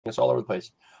It's all over the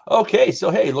place. Okay, so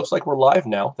hey, looks like we're live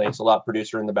now. Thanks a lot,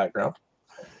 producer in the background.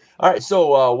 All right,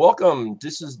 so welcome.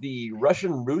 This is the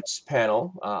Russian Roots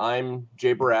panel. I'm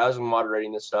Jay Beraz. I'm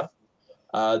moderating this stuff.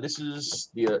 This is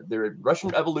the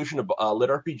Russian evolution of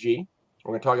LitRPG.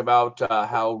 We're going to talk about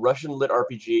how Russian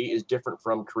LitRPG is different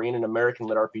from Korean and American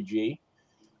LitRPG,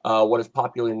 what is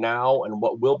popular now and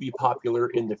what will be popular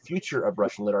in the future of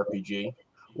Russian LitRPG,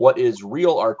 what is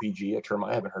RealRPG, a term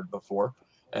I haven't heard before,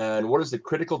 and what is the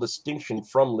critical distinction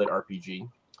from LitRPG,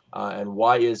 and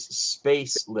why is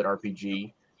Space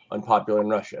LitRPG unpopular in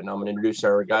Russia. And I'm going to introduce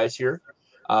our guys here.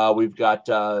 We've got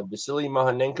Vasiliy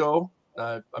Mahanenko.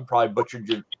 I'm probably butchered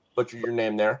your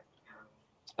name there.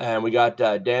 And we got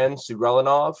Dan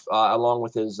Sugralinov along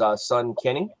with his son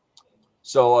Kenny.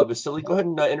 So, Vasiliy, go ahead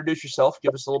and introduce yourself.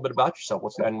 Give us a little bit about yourself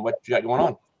and what you got going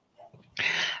on.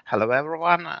 Hello,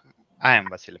 everyone. I am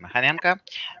Vasiliy Mahanenko,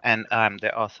 and I'm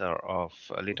the author of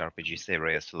LitRPG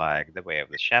series like The Way of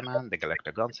the Shaman, the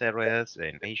Galactagon series, the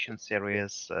Invasion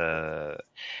series,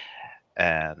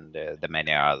 and the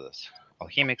many others,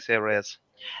 Alchemic series.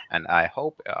 And I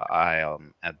hope I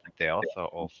am the author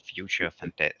of future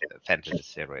fantasy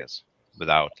series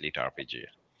without LitRPG.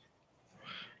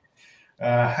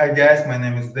 Hi guys, my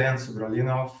name is Dan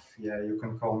Sugralinov. Yeah, you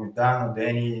can call me Dan or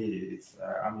Danny.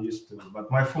 I'm used to,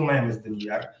 but my full name is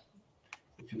Daniel.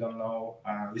 If you don't know,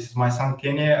 this is my son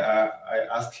Kenny. I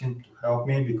asked him to help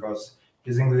me because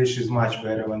his English is much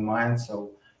better than mine.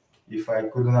 So if I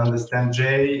couldn't understand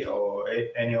Jay or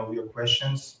any of your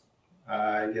questions,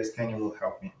 I guess Kenny will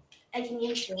help me. I can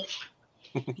answer it.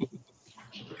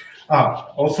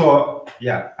 Also,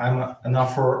 yeah, I'm an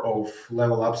author of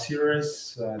Level Up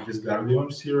series, this Guardian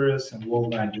series, and World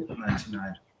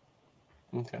 99.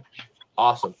 Okay,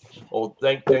 awesome. Well,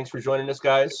 thanks for joining us,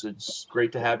 guys. It's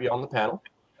great to have you on the panel.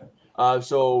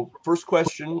 So, first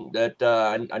question that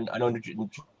I know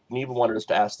Geneva wanted us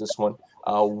to ask this one.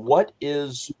 What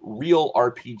is real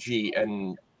RPG,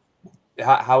 and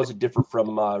how is it different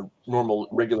from normal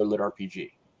regular lit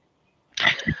RPG?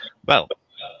 Well,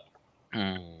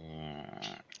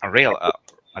 a real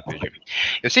RPG.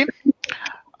 You see,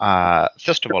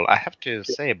 first of all, I have to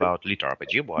say about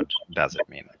LitRPG, what does it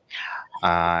mean?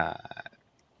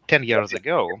 10 years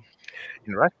ago,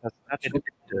 in Russia, started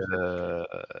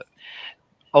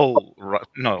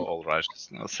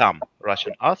some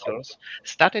Russian authors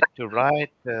started to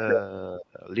write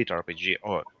LitRPG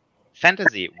or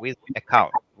fantasy with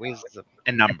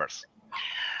numbers.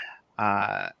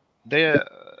 There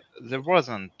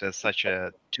wasn't such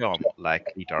a term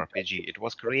like LitRPG. It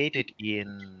was created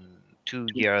in 2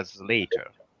 years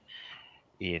later,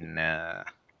 in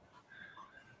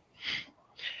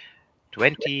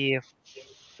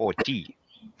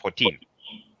 2014.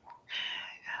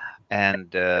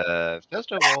 And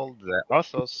first of all, the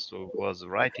authors was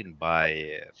writing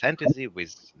by fantasy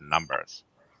with numbers.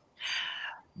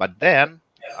 But then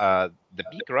the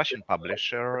big Russian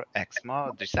publisher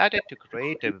Exmo decided to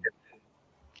create a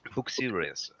book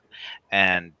series,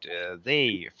 and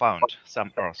they found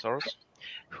some authors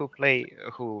who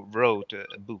wrote a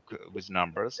book with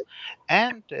numbers,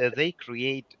 and they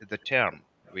create the term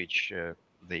which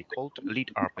they called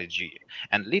LitRPG.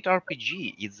 And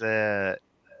LitRPG is the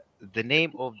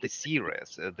name of the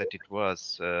series that it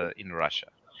was in Russia.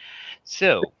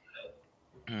 So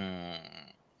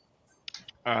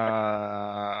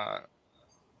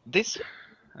this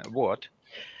word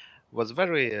was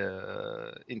very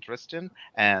interesting,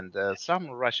 and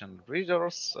some Russian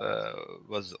readers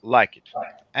was like it.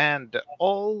 And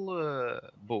all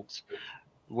books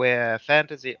where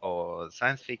fantasy or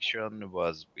science fiction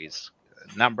was with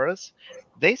numbers,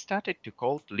 they started to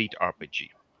call it LitRPG.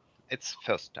 It's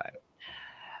first time.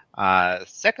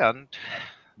 Second,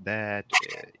 that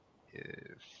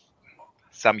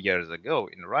some years ago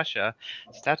in Russia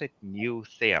started new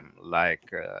theme like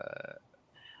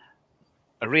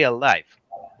real life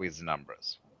with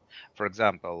numbers. For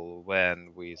example,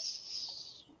 when we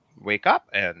wake up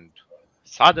and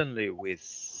suddenly we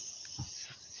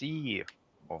see,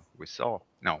 or we saw,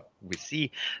 no, we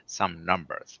see some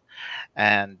numbers,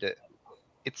 and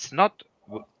it's not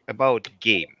about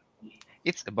game,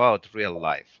 it's about real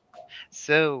life.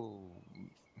 So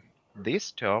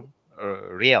this term,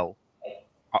 real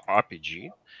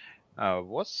RPG,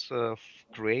 was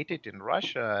created in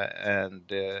Russia, and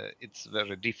it's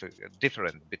very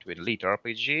different between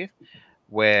LitRPG,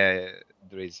 where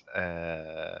there is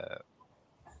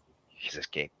his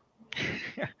escape,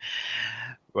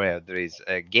 where there is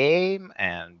a game,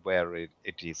 and where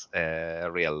it is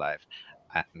real life,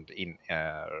 and in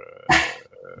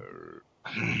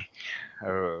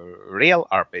real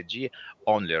RPG,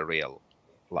 only real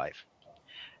life.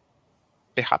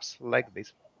 perhaps like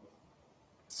this.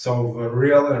 So the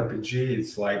real RPG,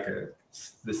 it's like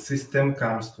the system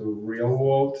comes to real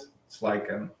world. It's like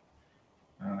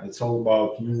it's all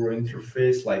about neural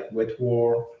interface, like wet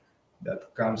war,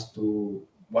 that comes to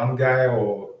one guy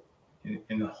or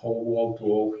in the whole world to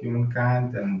all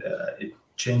humankind, and it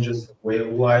changes the way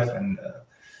of life and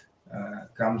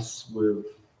comes with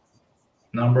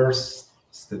numbers,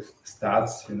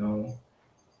 stats,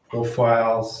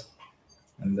 profiles.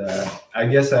 And I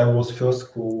guess I was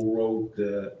first who wrote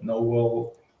the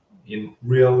novel in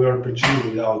real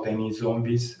RPG without any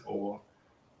zombies or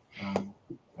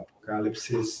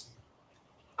apocalypses.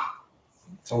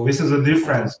 So this is a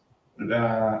difference.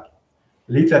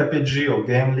 Lit RPG or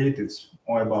game lit, it's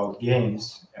more about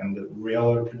games, and the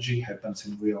real RPG happens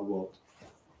in real world.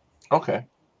 Okay,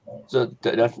 so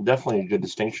definitely a good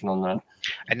distinction on that.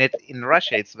 And in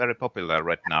Russia, it's very popular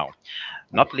right now.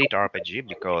 Not LitRPG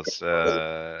because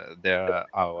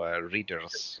our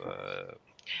readers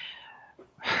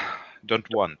don't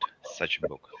want such a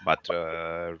book, but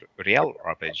real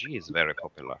RPG is very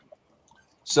popular.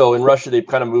 So in Russia, they've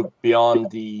kind of moved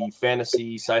beyond the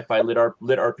fantasy sci-fi lit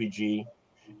RPG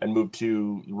and moved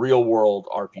to real world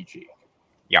RPG.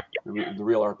 Yep. The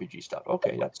real RPG stuff.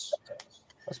 Okay, that's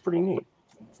pretty neat.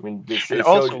 I mean, and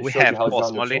also we have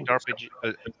Cosmo LitRPG,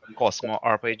 Cosmo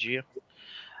RPG,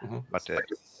 but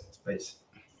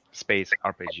Space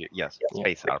RPG. Yes,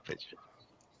 Space RPG.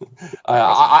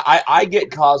 I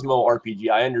get Cosmo RPG.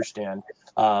 I understand.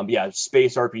 Yeah,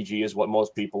 Space RPG is what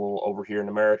most people over here in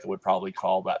America would probably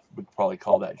call that.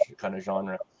 Kind of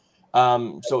genre.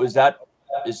 So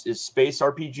is Space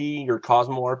RPG or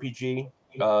Cosmo RPG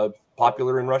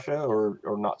popular in Russia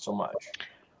or not so much?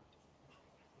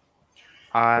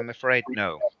 I'm afraid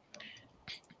no.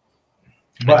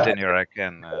 But then I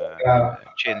can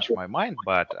change my mind,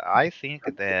 but I think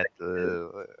that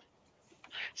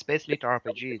Space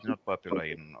LitRPG is not popular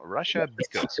in Russia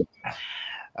because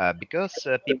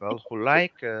people who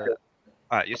like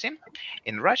you see,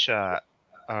 in Russia,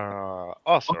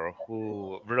 author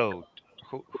who wrote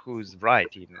who's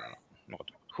writing not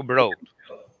who wrote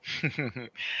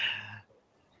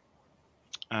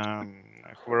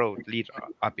who wrote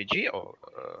LitRPG or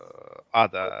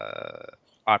other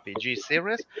RPG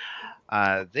series,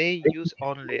 they use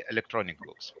only electronic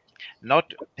books,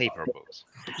 not paper books.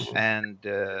 And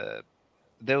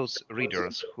those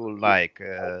readers who like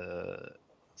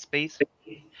space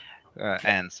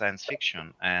and science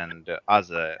fiction and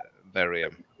other very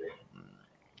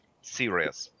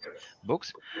serious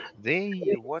books,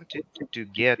 they wanted to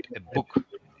get a book,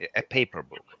 a paper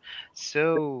book.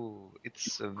 So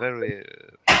it's a very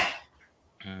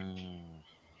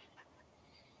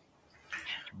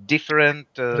different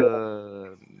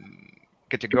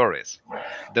categories.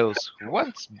 Those who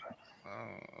want,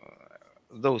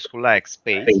 those who like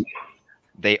space,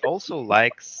 they also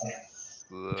like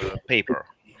paper,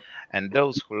 and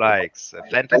those who like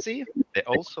fantasy, they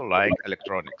also like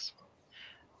electronics.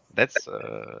 That's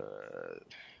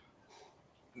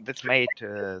made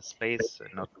space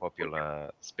not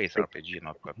popular. Space RPG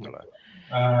not popular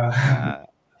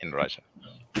in Russia.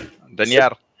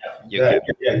 Danyar,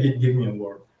 give me a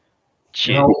word.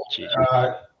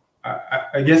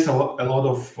 I guess a lot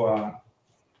of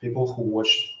people who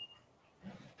watch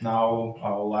now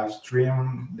our live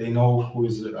stream, they know who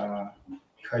is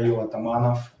Mikhail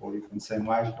Atamanov, or you can say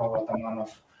Michael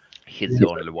Atamanov. He's the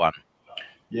only one.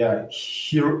 Yeah,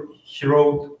 he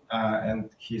wrote and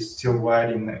he's still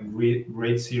writing a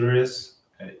great series.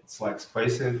 It's like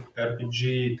Space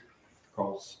RPG,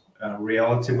 called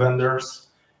Reality Benders,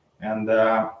 and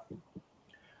I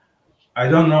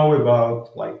don't know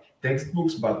about like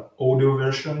textbooks, but audio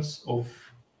versions of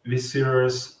this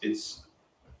series. It's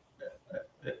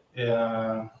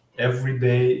every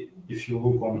day. If you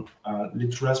look on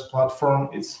LitRes platform,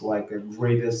 it's like a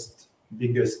biggest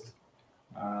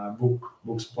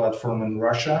books platform in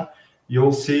Russia.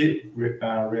 You'll see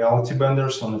Reality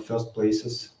Benders on the first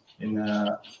places in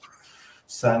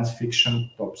science fiction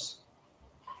tops.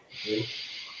 Okay.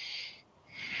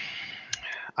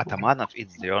 Atamanov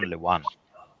is the only one,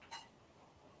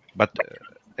 but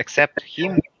except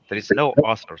him, there is no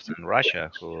authors in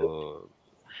Russia who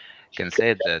can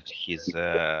say that his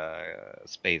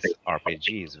space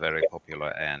RPG is very popular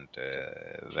and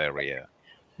very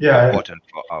important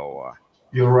for our.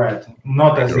 You're right.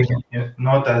 Not as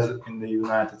in the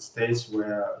United States,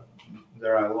 where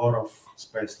there are a lot of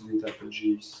space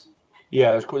LitRPGs.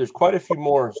 Yeah, there's quite a few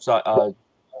more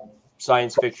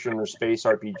science fiction or space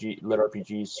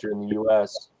LitRPGs here in the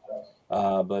U.S.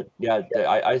 But yeah,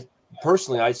 I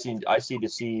personally I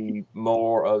see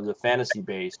more of the fantasy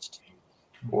based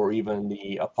or even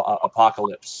the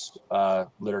apocalypse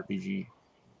LitRPG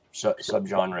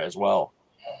subgenre as well,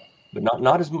 but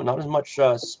not as much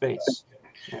space.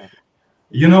 Yeah.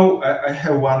 You know, I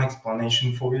have one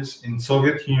explanation for this. In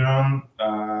Soviet Union,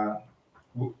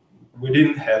 we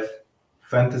didn't have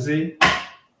fantasy.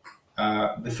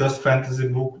 The first fantasy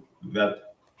book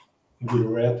that we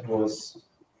read was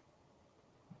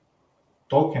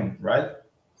Tolkien, right?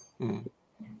 Mm.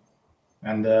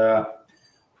 And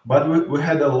but we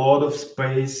had a lot of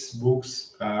space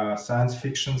books, science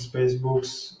fiction space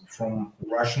books from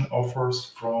Russian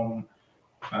authors, from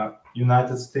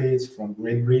United States, from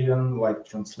Great Britain, like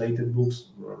translated books,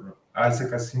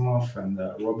 Isaac Asimov and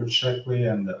Robert Sheckley,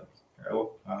 and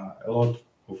a lot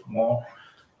of more.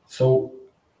 So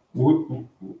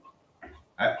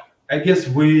I guess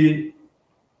we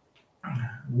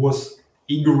was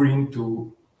eager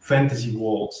into fantasy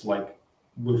worlds, like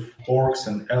with orcs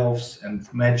and elves and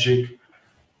magic,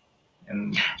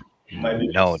 and maybe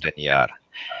No, Daniel.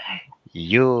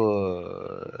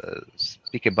 You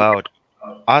speak about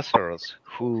authors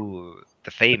who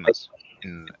the famous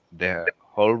in the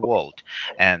whole world,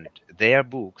 and their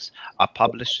books are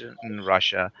published in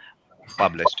Russia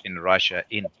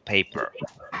in paper,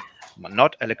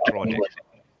 not electronic.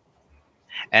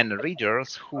 And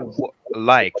readers who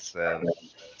likes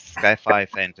sci-fi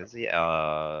fantasy,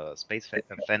 space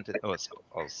fantasy, or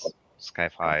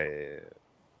sci-fi,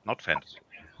 not fantasy,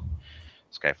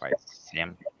 sci-fi,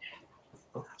 same.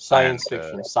 Science And,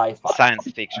 fiction, sci-fi.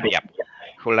 Science fiction, yep.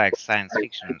 Who likes science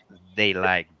fiction? They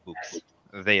like books.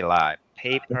 They like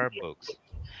paper books.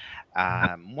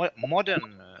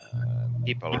 Modern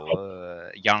people,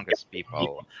 youngest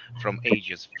people, from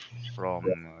ages from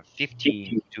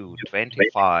 15 to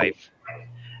 25,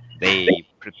 they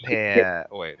prepare,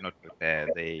 or not prepare,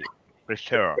 they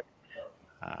prefer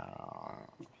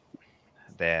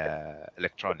their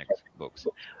electronic books,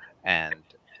 and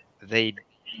they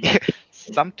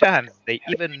sometimes they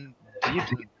even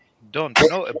don't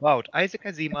know about Isaac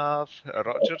Asimov,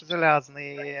 Roger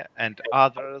Zelazny, and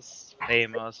others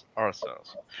famous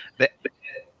authors. They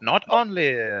not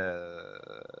only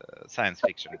science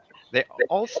fiction, they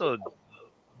also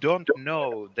don't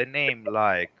know the name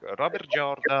like Robert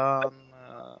Jordan,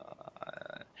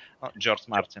 George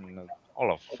Martin.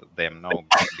 All of them know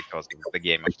because of the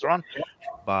Game of Thrones,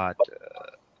 but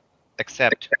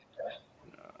except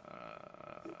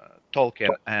Tolkien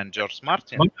and George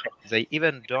Martin, they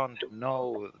even don't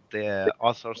know the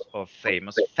authors of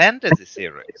famous fantasy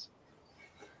series.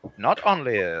 Not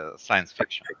only science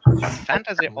fiction, but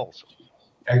fantasy also.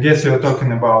 I guess you're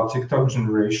talking about TikTok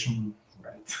generation,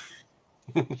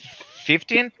 right?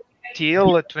 15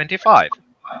 till 25.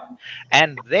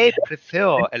 And they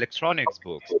prefer electronics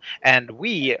books, and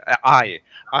I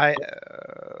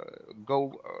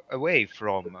go away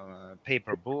from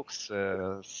paper books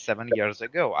 7 years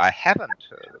ago. I haven't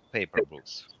paper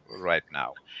books right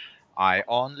now. I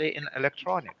only in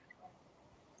electronic.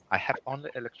 I have only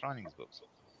electronics books.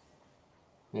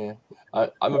 Yeah,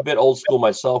 I'm a bit old school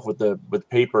myself with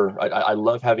paper. I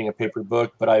love having a paper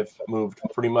book, but I've moved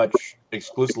pretty much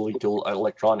exclusively to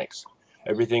electronics.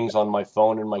 Everything's on my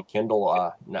phone and my Kindle,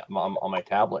 on my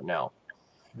tablet now.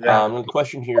 Yeah. One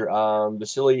question here,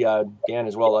 Vasiliy, Dan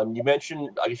as well. I guess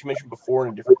you mentioned before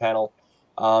in a different panel,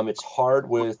 it's hard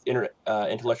with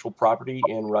intellectual property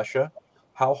in Russia.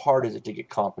 How hard is it to get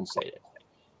compensated?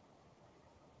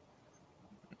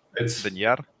 It's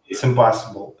Даниил?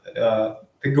 impossible.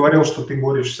 Ты говорил, что ты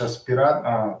борешься с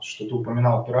что ты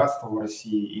упоминал пиратство в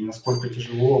России, и насколько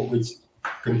тяжело быть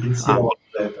компенсированным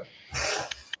за это.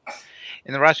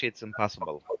 In Russia, it's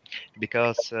impossible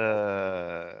because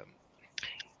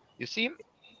you see,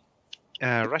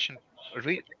 Russians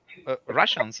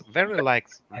very like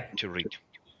to read.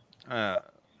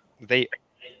 They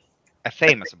are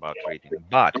famous about reading,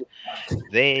 but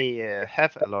they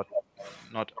have a lot,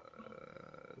 not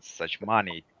such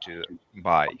money to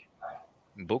buy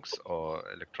books or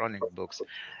electronic books,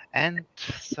 and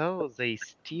so they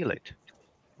steal it.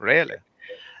 Really,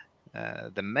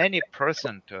 the many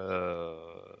percent,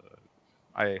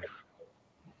 I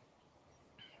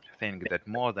think that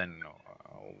more than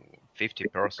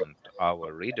 50%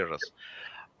 our readers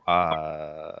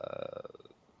are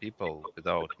people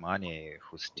without money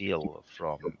who steal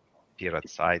from pirate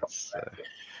sites.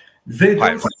 They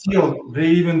don't steal. They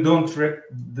even don't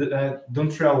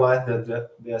realize that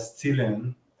they are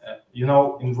stealing. You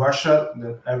know, in Russia,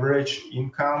 the average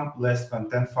income less than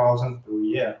 10,000 per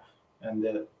year,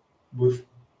 and with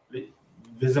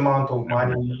this amount of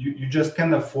money, you just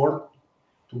can't afford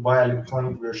to buy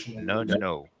electronic version.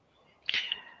 No.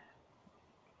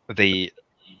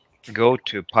 go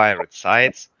to pirate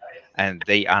sites and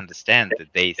they understand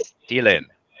that they stealing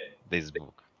this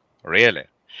book. Really,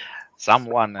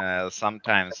 someone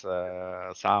sometimes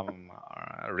some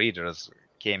readers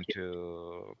came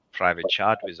to private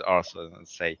chat with us and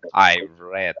say, "I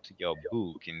read your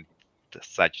book in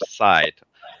such site.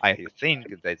 I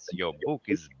think that your book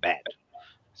is bad."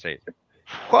 Say,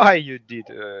 why you did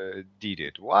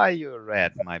it? Why you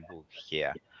read my book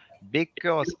here?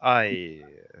 Because I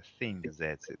think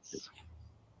that it's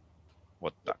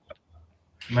what that.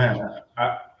 Man,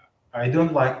 I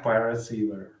don't like pirates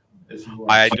either, as you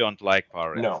are. I don't like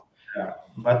pirates. No. Yeah,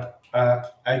 but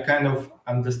I kind of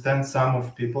understand some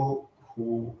of people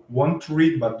who want to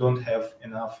read but don't have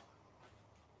enough.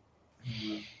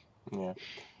 Yeah,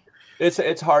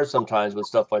 it's hard sometimes with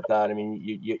stuff like that. I mean,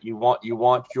 you want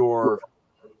your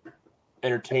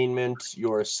entertainment,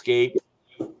 your escape,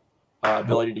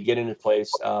 ability to get into place.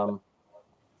 So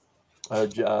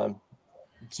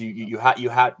you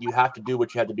have to do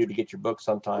what you have to do to get your book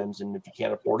sometimes, and if you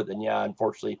can't afford it, then yeah,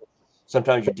 unfortunately,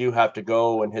 sometimes you do have to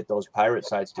go and hit those pirate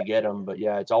sites to get them. But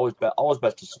yeah, it's always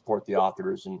best to support the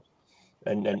authors and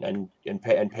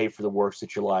pay for the works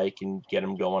that you like and get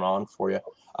them going on for you.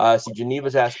 See,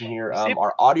 Geneva's asking here,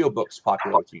 are audiobooks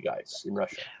popular with you guys in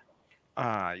Russia?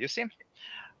 You see,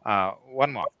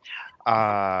 one more.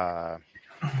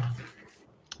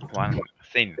 One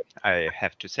thing I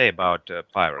have to say about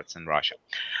pirates in Russia.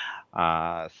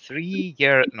 2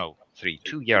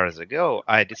 years ago,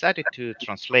 I decided to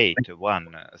translate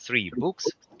three books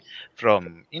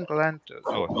from England,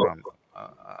 from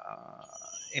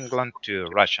England to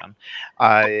Russian.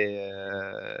 I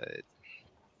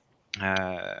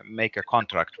make a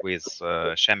contract with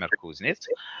Shemer Kuznets,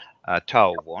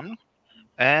 Tao Won,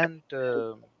 and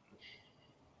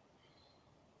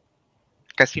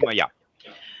Kasimoya.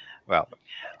 Well,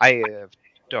 I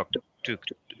took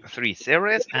 3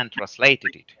 series and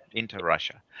translated it into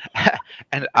Russia,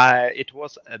 and it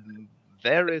was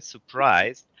very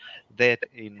surprised that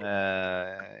in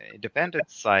independent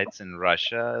sites in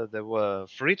Russia there were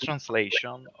free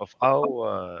translation of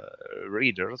our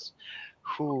readers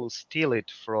who steal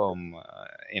it from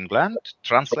England,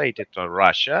 translate it to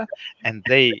Russia, and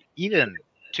they even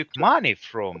took money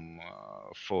from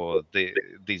for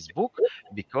this book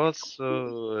because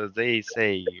they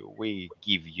say we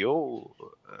give you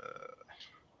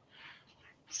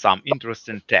some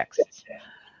interesting texts,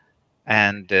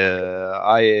 and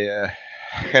I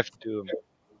have to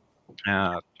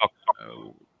talk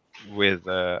with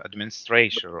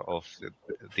administrator of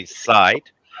this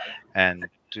site and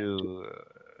to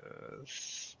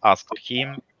ask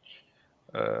him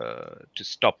to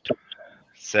stop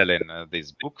selling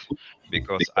this book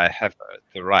because I have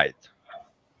the right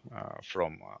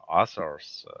from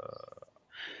authors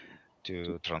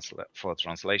to translate for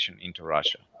translation into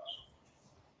Russia.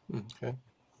 Okay.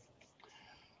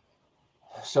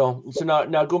 So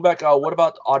now go back. What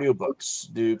about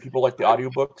audiobooks? Do people like the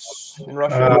audiobooks in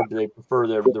Russia, or do they prefer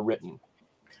the written?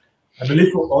 I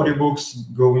believe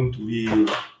audiobooks going to be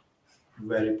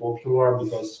very popular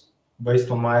because, based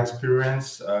on my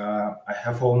experience, I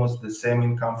have almost the same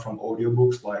income from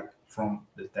audiobooks like from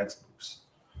the textbooks.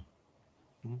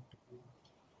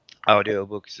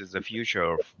 Audiobooks is the future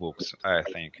of books, I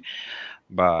think,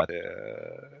 but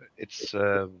it's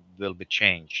will be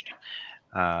changed.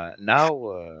 Now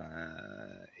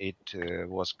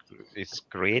it's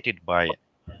created by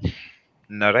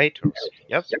narrators.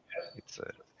 Yes,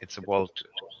 it's about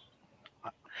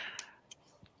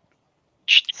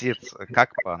чтец,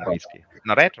 как по-английски?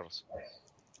 Narrators.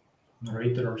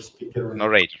 Narrator or speaker.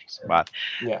 Narrators, but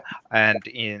yeah, and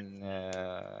in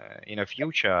a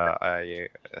future, I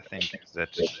think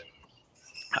that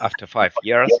after 5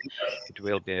 years, it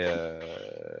will be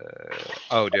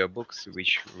audiobooks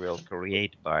which will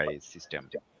create by system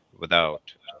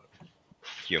without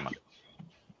human.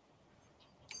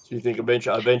 So you think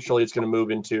eventually it's going to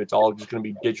move into it's all just going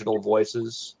to be digital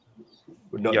voices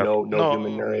with no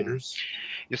human narrators?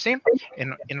 You see,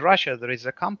 in Russia there is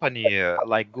a company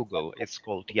like Google. It's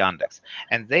called Yandex,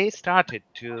 and they started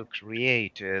to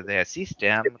create their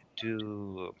system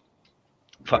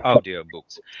for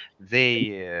audiobooks.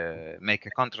 They make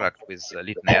a contract with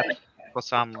LitNet for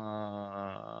some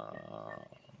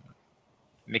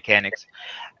mechanics,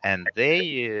 and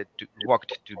they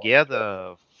worked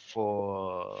together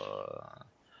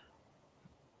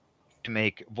to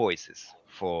make voices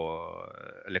for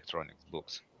electronic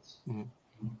books. Mm-hmm.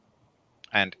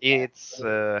 And it's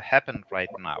happened right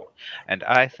now. And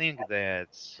I think that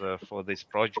for this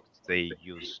project they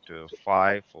used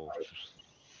 5 or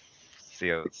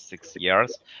 6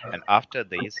 years, and after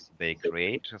this they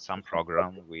create some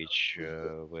program which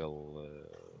will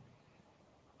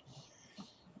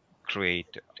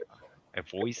create a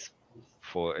voice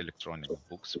for electronic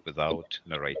books without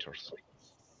narrators.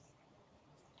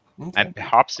 Okay. And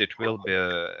perhaps it will be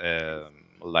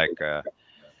like a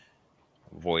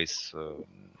voice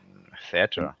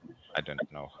theater. I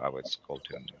don't know how it's called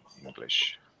in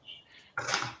English.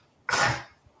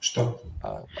 Что?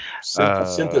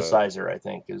 Synthesizer, I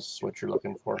think, is what you're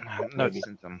looking for. No, Maybe.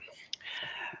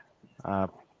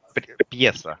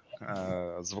 Пьеса,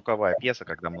 звуковая пьеса,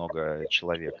 когда много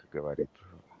человек говорит.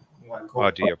 Like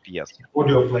Audio пьеса.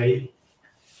 audio play.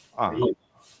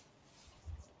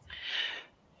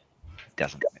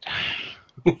 Doesn't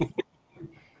matter.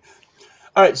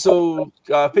 All right, so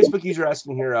Facebook user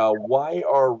asking here, why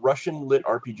are Russian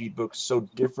LitRPG books so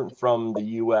different from the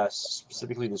U.S.,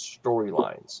 specifically the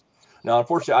storylines? Now,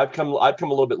 unfortunately, I've come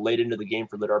a little bit late into the game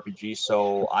for LitRPG,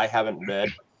 so I haven't read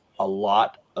a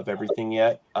lot of everything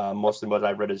yet. Mostly what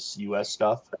I've read is U.S.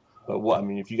 stuff. But I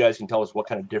mean, if you guys can tell us what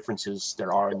kind of differences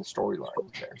there are in the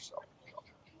storylines there, so.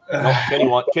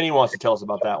 No, Kenny wants to tell us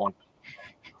about that one.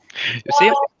 You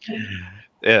see,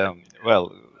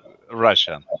 well,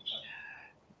 Russian.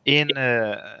 In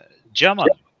German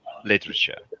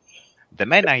literature, the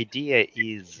main idea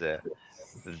is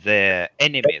the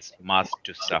enemies must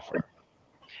to suffer.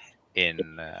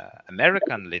 In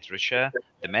American literature,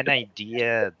 the main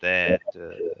idea that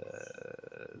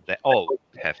they all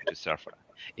have to suffer.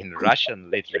 In Russian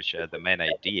literature, the main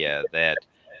idea that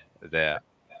the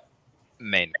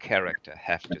main character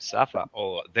have to suffer,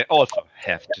 or the author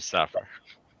have to suffer.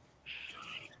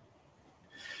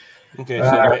 Okay,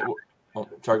 so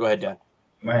sorry, go ahead, Dan.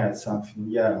 May I add something?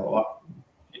 Yeah,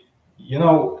 you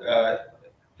know,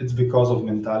 it's because of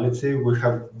mentality. We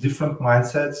have different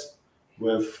mindsets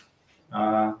with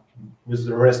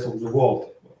the rest of the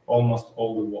world, almost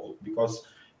all the world. Because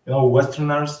you know,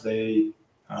 Westerners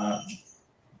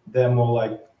they're more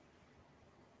like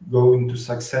go into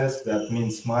success. That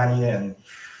means money and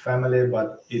family,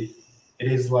 but it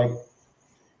is like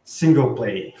single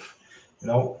play. You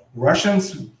know,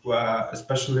 Russians,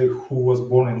 especially who was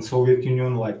born in Soviet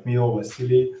Union, like me or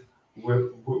Vasiliy,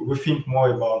 we think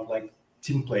more about like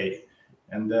team play,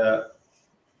 and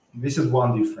this is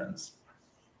one difference.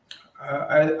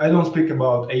 I don't speak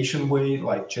about Asian way,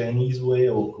 like Chinese way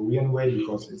or Korean way,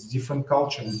 because it's different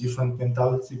culture and different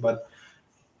mentality. But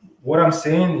what I'm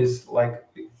saying is like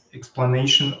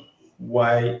explanation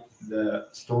why the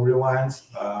storylines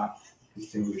are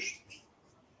distinguished.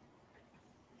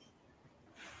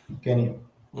 Can you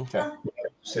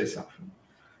say something?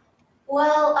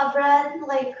 Well, I've read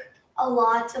like a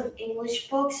lot of English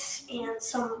books and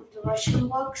some of the Russian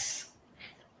books,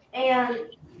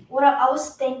 and what I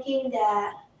was thinking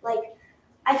that like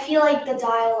I feel like the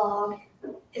dialogue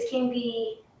it can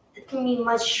be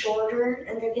much shorter,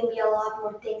 and there can be a lot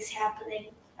more things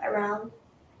happening around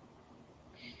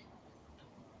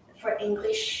for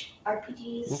English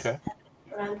RPGs. Okay. That's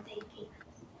what I'm thinking.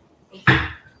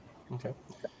 Okay.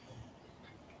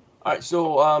 All right,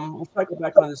 so we'll cycle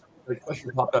back on this question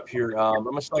popped up here. I'm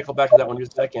going to cycle back to that one in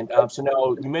just a second. So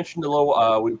now you mentioned a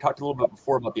little, we talked a little bit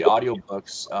before about the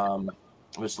audiobooks,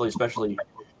 especially.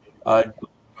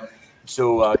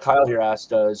 So Kyle here asked,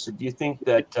 so do you think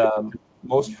that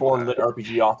most foreign lit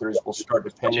RPG authors will start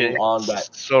depending on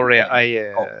that? Sorry,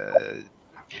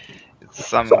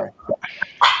 some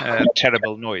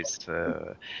terrible noise.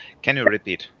 Can you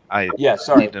repeat? Yeah,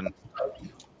 sorry. Didn't...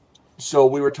 So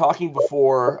we were talking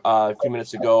before a few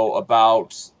minutes ago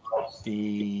about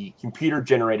the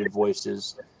computer-generated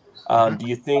voices. Do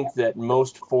you think that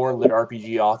most foreign lit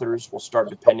RPG authors will start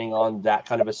depending on that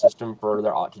kind of a system for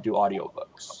their to do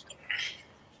audiobooks?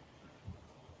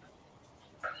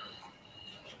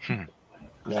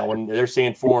 Now, when they're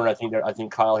saying foreign, I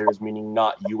think Kyle here is meaning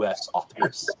not U.S.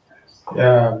 authors.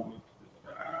 Yeah,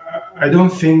 I don't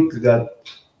think that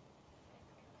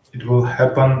it will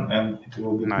happen, and it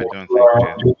will be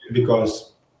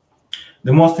because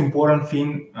the most important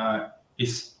thing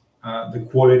is the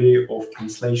quality of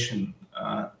translation,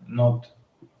 not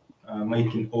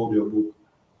making audiobook.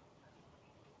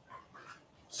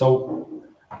 So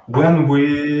when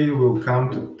we will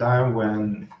come to time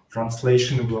when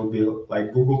translation will be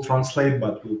like Google Translate,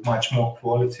 but with much more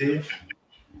quality,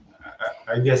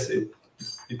 I guess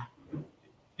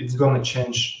it's gonna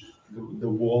change the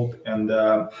world, and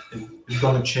it's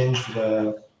gonna change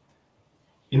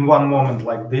in one moment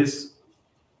like this,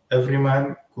 every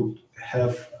man could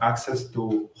have access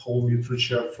to whole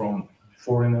literature from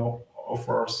foreign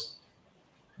authors,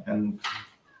 and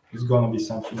it's gonna be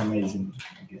something amazing,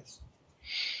 I guess.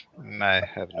 I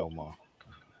have no more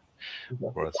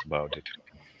words about it.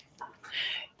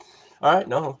 All right,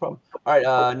 no problem. All right,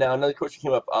 now another question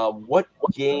came up. What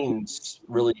games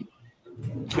really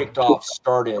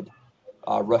started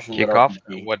Russian Kick off?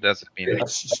 LitRPG? What does it mean?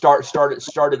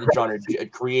 Started the genre,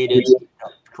 create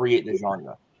the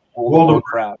genre. World of World of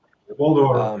Warcraft. World of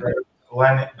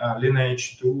Warcraft,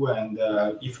 Lineage 2, and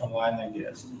EVE Online, I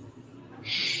guess.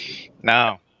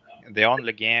 No, the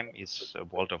only game is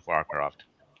World of Warcraft,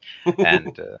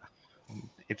 and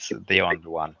it's the only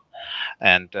one.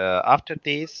 And after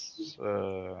this,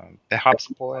 perhaps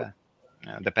the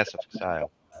Path of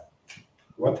Exile.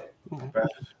 What?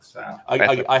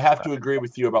 I have to agree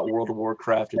with you about World of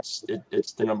Warcraft. It's the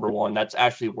 #1. That's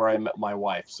actually where I met my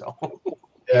wife. So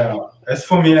yeah, as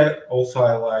for me, also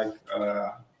I like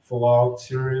Fallout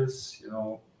series. You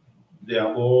know,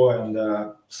 Diablo and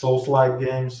Souls-like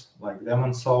games like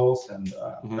Demon Souls and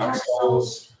Dark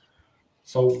Souls.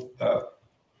 So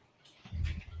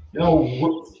you know,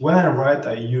 when I write,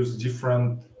 I use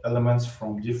different elements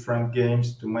from different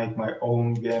games to make my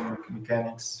own game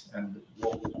mechanics and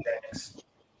world mechanics.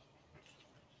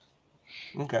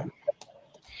 okay.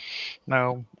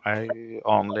 No, I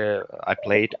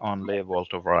played only World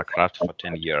of Warcraft for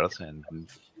 10 years and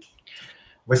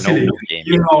Vasiliy, no game.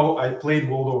 you know, I played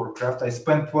World of Warcraft. I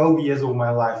spent 12 years of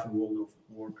my life in World of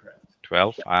Warcraft.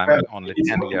 12? I'm only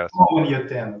 10 years. When you're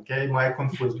 10, okay? My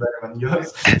Kung-Fu is better than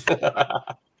yours.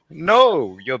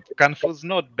 No, your Kung-Fu is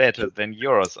not better than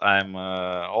yours. I'm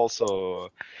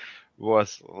also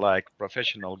was like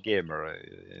professional gamer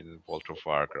in World of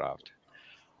Warcraft.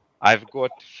 I've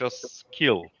got first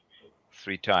skill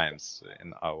 3 times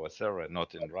in our server,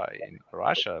 not in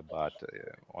Russia, but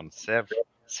on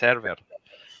server,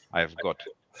 I've got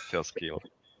first skill.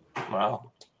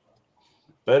 Wow.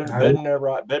 Better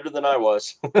than I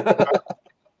was.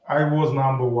 I was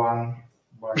 #1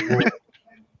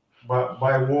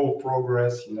 by world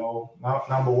progress, you know,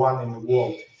 #1 in the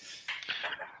world.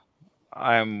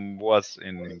 I was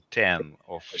in 10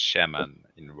 of shaman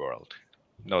in world,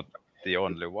 not the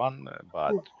only one,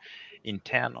 but in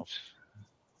 10 of.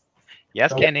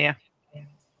 Yes, Kenny.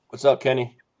 What's up,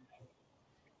 Kenny?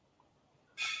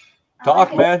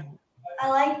 Talk, man. I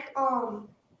like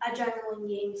adrenaline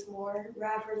games more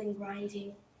rather than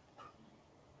grinding.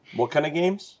 What kind of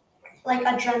games? Like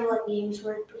adrenaline games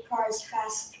where it requires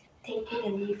fast thinking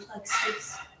and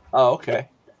reflexes. Oh, okay.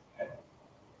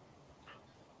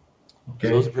 Okay. So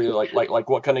those are pretty like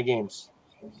what kind of games?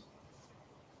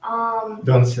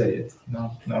 Don't say it.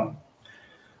 No.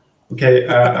 Okay.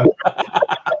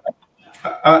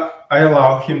 I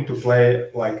allow him to play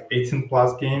like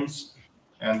 18+ games,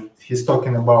 and he's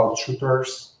talking about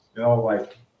shooters, you know,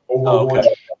 like Overwatch,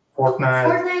 Fortnite.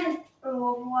 Fortnite and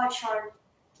Overwatch are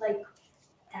like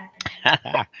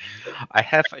that. I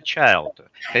have a child.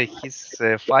 He's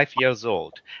 5 years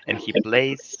old, and he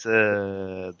plays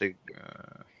the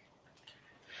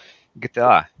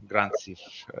GTA, Grand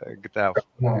Theft GTA.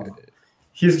 No.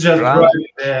 He's just driving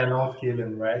there, not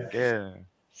killing, right? Yeah,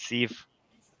 Thief.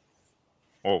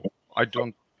 Oh, I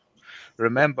don't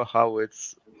remember how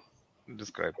it's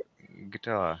described.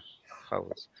 GTA. How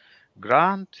it's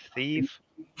Grand Theft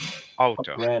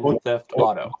Auto. Grand Theft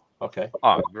Auto. Okay.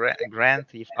 Oh, Grand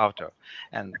Theft Auto,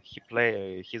 and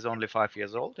he's only 5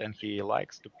 years old, and he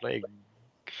likes to play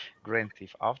Grand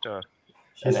Theft Auto.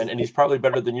 And he's probably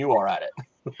better than you are at it.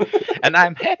 And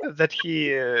I'm happy that he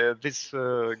this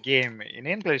game in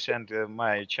English, and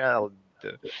my child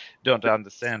don't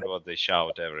understand what they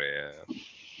shout every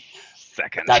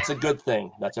second. That's a good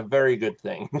thing. That's a very good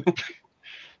thing.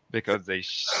 Because they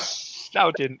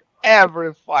shout in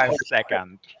every 5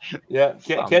 seconds. Yeah,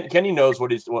 Kenny knows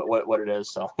what it is.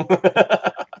 So.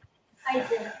 I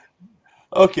did.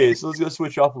 Okay, so let's go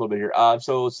switch off a little bit here.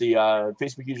 So let's see.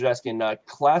 Facebook user asking,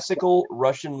 classical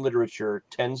Russian literature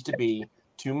tends to be,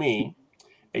 to me,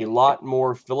 a lot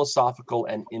more philosophical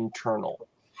and internal.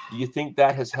 Do you think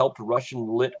that has helped Russian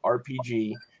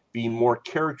LitRPG be more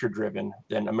character-driven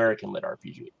than American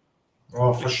LitRPG?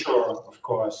 Oh, for sure, of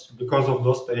course. Because of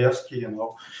Dostoevsky, you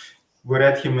know. We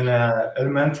read him in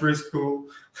elementary school.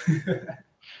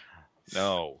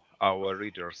 No, our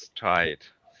readers tried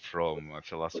from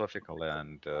philosophical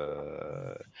and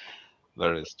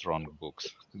very strong books.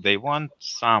 They want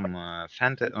some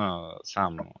fantasy,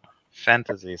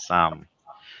 some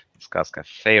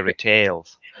fairy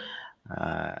tales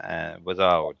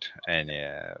without any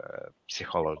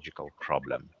psychological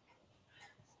problem.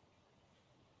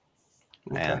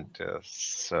 Okay. And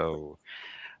so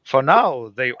for now,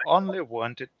 they only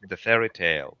wanted the fairy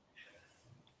tale.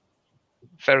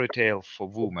 Fairy Tale for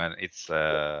women, it's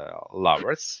a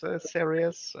lovers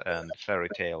series, and Fairy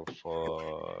Tale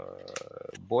for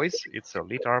boys, it's a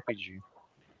LitRPG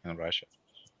in Russia.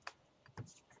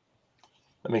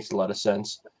 That makes a lot of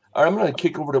sense. All right, I'm going to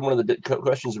kick over to one of the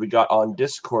questions we got on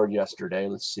Discord yesterday.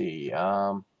 Let's see.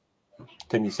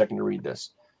 Take me a second to read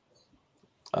this.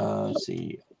 Let's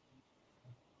see.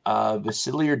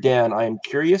 Vasiliy or Dan, I am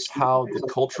curious how the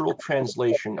cultural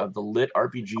translation of the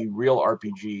LitRPG,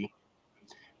 RealRPG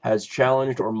has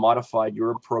challenged or modified your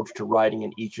approach to writing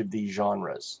in each of these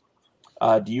genres.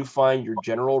 Do you find your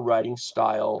general writing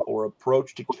style or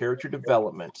approach to character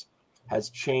development has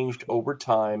changed over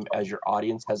time as your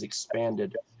audience has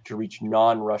expanded to reach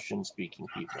non-Russian speaking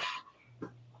people?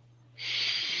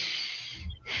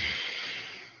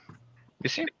 You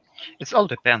see, it all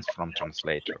depends from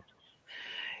translator.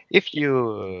 If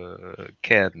you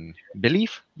can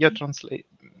believe your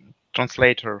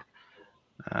translator,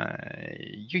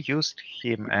 you used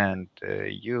him and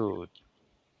you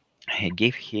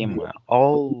give him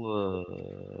all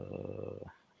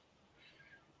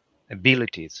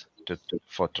abilities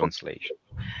for translation.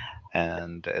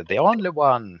 And the only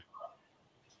one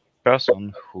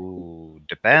person who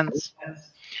depends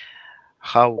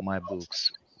how my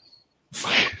books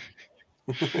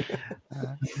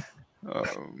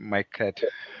my cat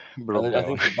broke I down.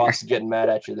 think the boss is getting mad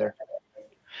at you there.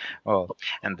 Oh,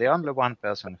 and the only one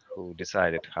person who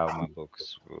decided how my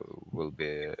books will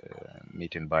be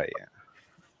meeting by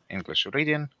English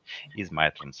reading is my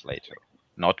translator,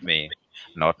 not me,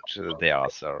 not the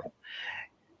author.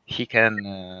 He can,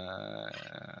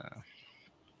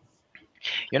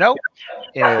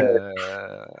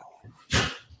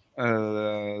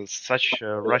 such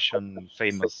a Russian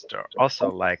famous author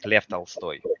like Lev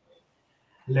Tolstoy.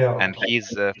 Leo. And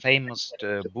his famous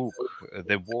book,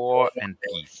 The War and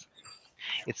Peace.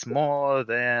 It's more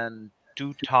than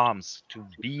 2 tomes, 2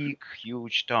 big,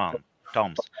 huge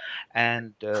tomes.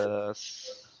 And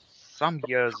some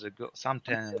 10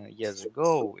 years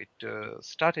ago, it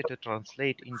started to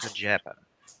translate into Japan.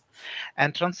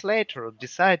 And translator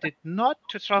decided not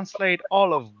to translate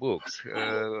all of books,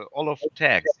 all of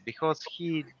text, because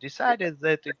he decided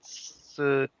that it's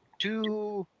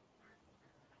too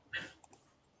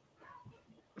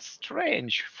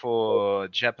strange for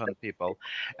Japan people.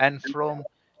 And from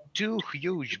 2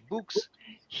 huge books,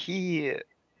 he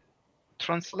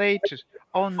translated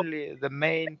only the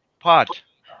main part,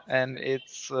 and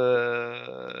it's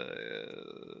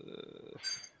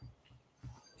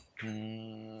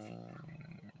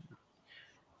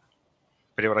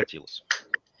превратился.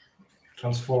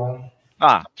 Transform.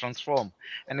 Transform.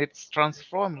 And it's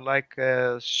transformed like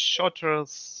a shorter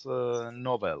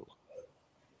novel.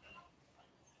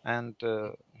 And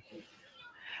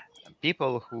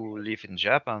people who live in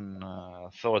Japan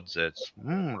thought that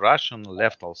Russian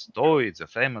Lev Tolstoy, the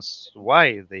famous,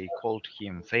 why they called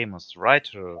him famous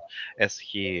writer, as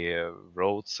he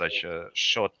wrote such a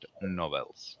short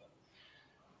novel.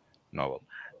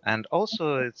 And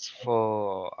also it's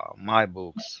for my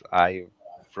books. I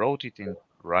wrote it in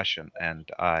Russian and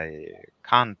I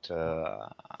can't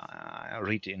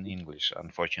read in English,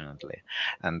 unfortunately.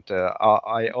 And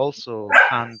I also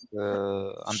can't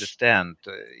understand,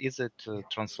 is it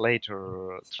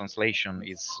translation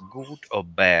is good or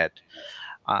bad?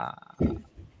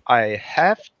 I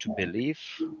have to believe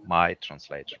my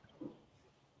translator.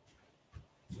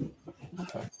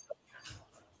 Okay.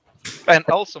 And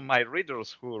also my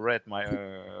readers who read my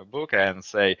book and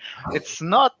say, it's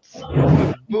not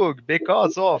a book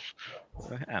because of,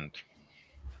 and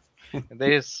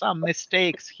there is some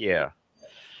mistakes here.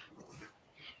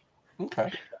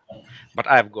 Okay. But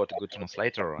I've got a good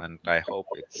translator, and I hope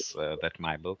it's that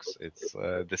my books, it's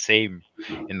the same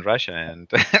in Russia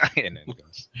and in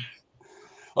English.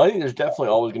 Well, I think there's definitely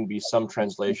always going to be some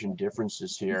translation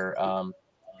differences here.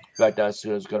 In fact, that's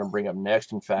what I was going to bring up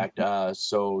next. In fact,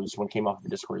 so this one came off the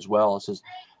Discord as well. It says,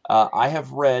 I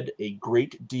have read a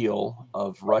great deal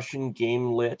of Russian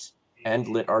game lit and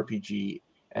lit RPG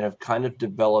and have kind of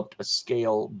developed a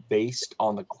scale based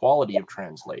on the quality of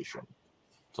translation.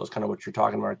 So that's kind of what you're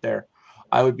talking about right there.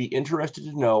 I would be interested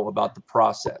to know about the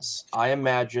process. I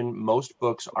imagine most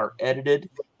books are edited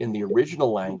in the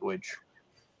original language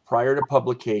prior to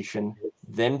publication,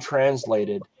 then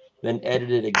translated, then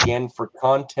edited again for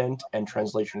content and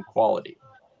translation quality.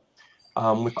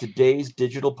 With today's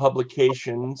digital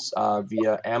publications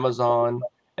via Amazon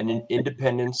and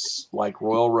independents like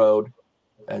Royal Road,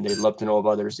 and they'd love to know of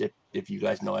others if you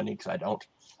guys know any, because I don't,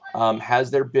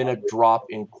 has there been a drop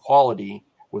in quality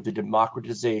with the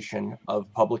democratization of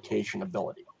publication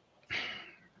ability?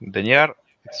 Daniel,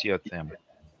 it's your time.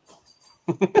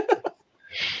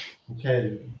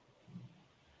 Okay,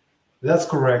 that's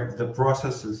correct. The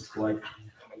process is like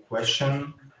a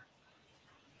question.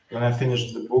 When I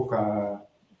finish the book,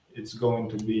 it's going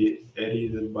to be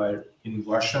edited in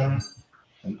Russian,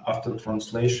 and after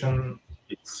translation,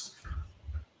 it's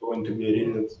going to be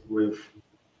edited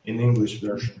in English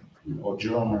version or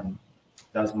German.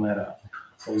 Doesn't matter.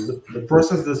 So the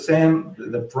process is the same.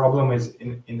 The problem is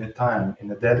in the time, in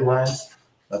the deadlines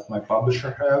that my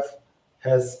publisher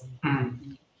has,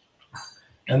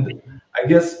 and I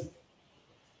guess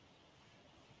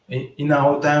in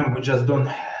our time we just don't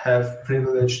have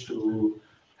privilege to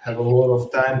have a lot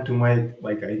of time to make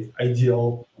like an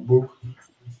ideal book,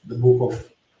 the book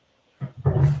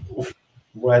of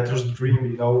writer's dream,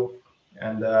 you know,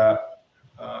 and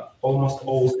almost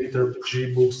all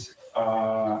LitRPG books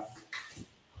are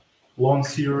long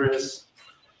series,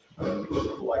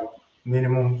 like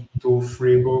minimum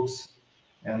 2-3 books,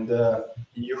 and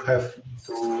you have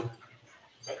to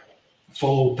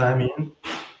follow time in,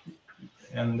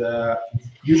 and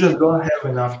you just don't have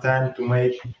enough time to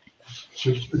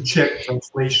check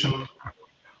translation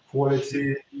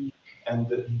quality.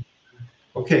 And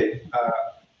okay,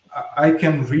 I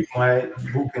can read my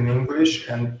book in English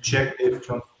and check if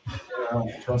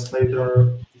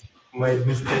translator made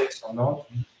mistakes or not,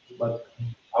 but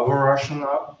our Russian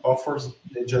authors,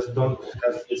 they just don't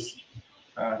have this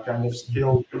kind of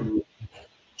skill to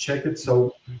check it.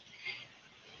 So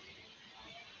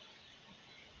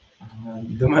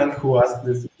the man who asked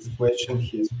this question,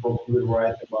 he is probably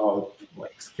right about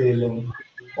like scaling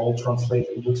all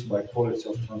translated books by quality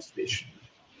of translation.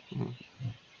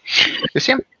 You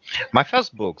see, my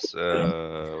first books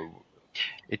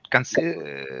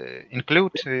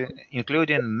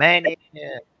including many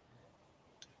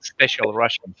special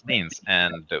Russian things,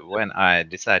 and when I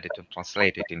decided to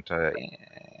translate it into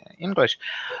English,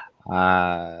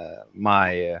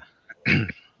 my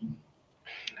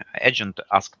agent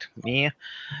asked me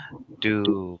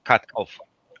to cut off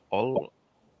all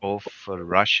of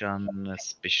Russian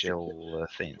special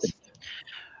things.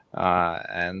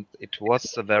 And it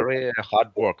was a very hard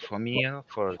work for me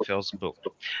for the first book.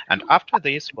 And after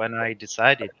this, when I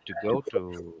decided to go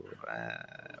to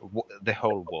the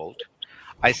whole world,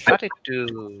 I started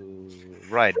to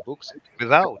write books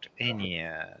without any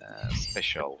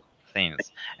special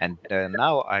things. And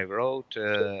now I wrote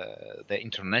the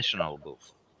international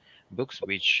books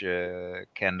which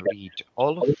can read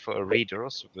all of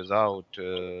readers without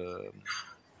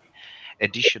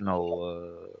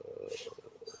additional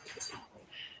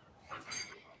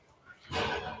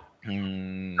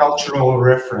cultural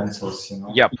references, you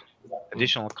know. Yep,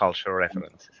 additional cultural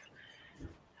references.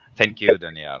 Thank you,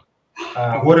 Daniel.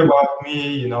 What about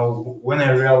me? You know, when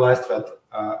I realized that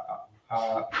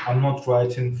I'm not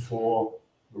writing for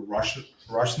the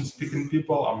Russian-speaking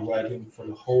people, I'm writing for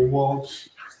the whole world.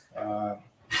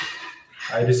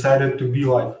 I decided to be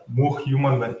like more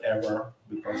human than ever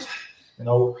because, you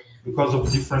know, because of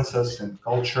differences in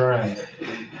culture and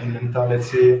in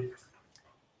mentality.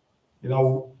 You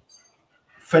know,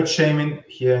 fat shaming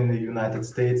here in the United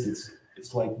States,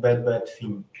 it's like bad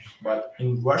thing. But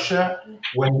in Russia,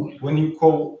 when you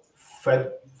call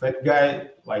fat guy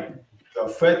like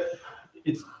fat,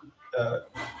 it's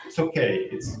okay.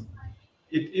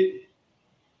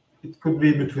 It could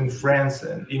be between friends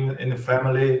and even in the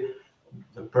family.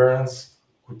 The parents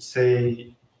could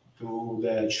say to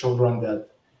their children that,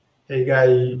 "Hey,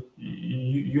 guy,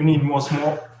 you need more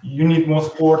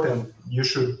sport, and you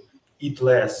should eat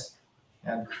less,"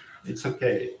 and it's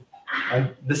okay.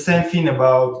 And the same thing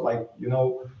about, like, you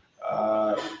know,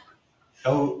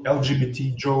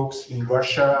 LGBT jokes in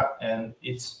Russia, and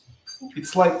it's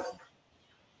like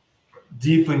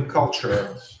deep in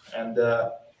culture, and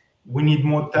we need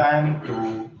more time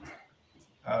to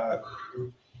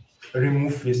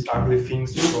remove these ugly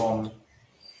things from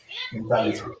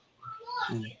mentality.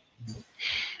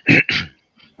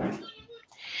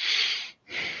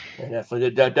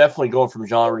 Definitely going from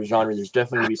genre to genre. There's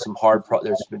definitely going to be some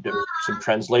there's some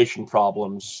translation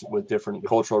problems with different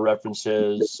cultural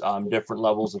references, different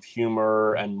levels of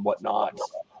humor and whatnot,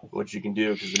 what you can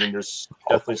do. Because I mean, there's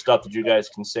definitely stuff that you guys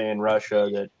can say in Russia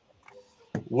that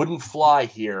wouldn't fly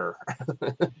here,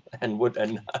 and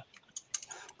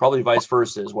probably vice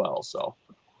versa as well. So,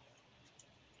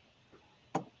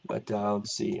 but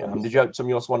let's see. Did you have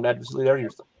something else wanted to add, Vasiliy? There,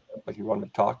 like you wanted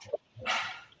to talk.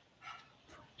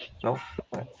 No.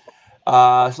 Okay.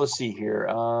 So let's see here.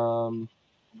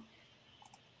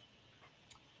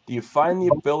 Do you find the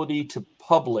ability to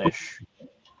publish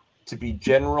to be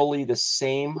generally the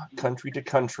same country to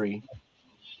country,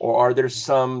 or are there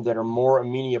some that are more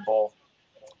amenable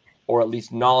or at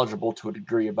least knowledgeable to a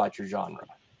degree about your genre.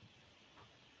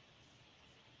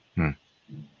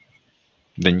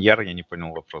 Данияр, я не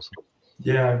понял вопроса.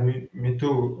 Yeah, me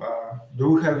too. Do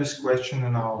we have this question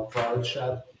in our private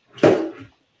chat?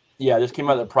 Yeah, this came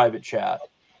out of the private chat.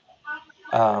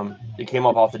 It came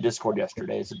up off the Discord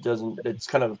yesterday. So it's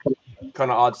kind of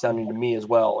odd sounding to me as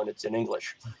well, and it's in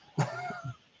English.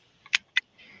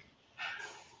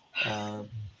 So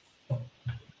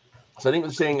I think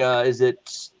they're saying,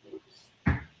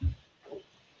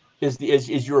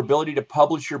 is your ability to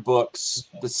publish your books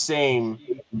the same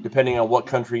depending on what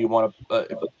country you want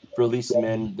to release them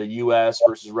in, the U.S.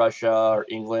 versus Russia or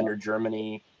England or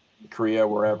Germany, Korea,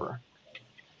 wherever?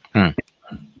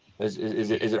 Is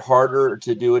it harder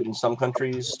to do it in some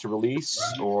countries to release,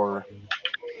 or?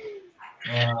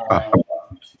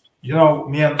 You know,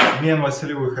 me and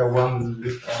Vasiliy, we have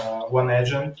one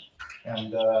agent,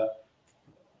 and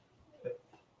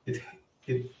it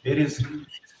is a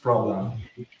problem.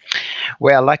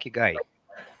 We are a lucky guy.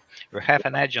 We have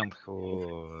an agent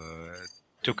who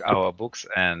took our books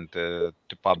and to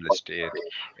published it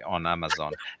on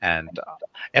Amazon. And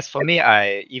as for me,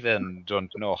 I even don't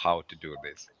know how to do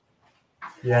this.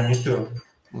 Yeah, me too.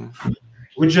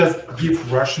 We just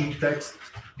give Russian text,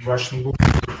 Russian book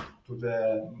to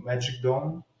the Magic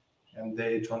Dome, and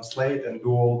they translate and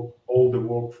do all the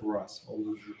work for us.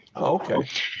 Oh, okay.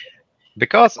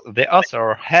 Because the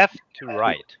author have to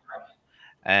write,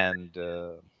 and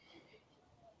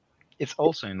it's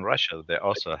also in Russia. They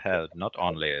also have not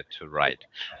only to write,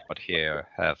 but here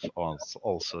have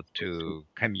also to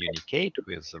communicate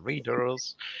with the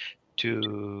readers,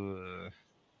 to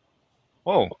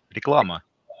реклама,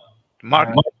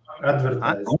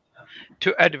 advertise.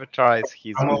 To advertise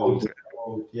his book.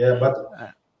 Yeah, but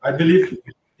I believe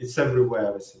it's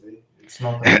everywhere. It's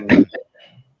not only.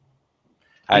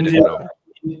 I don't know.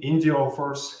 Indie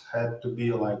offers had to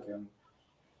be like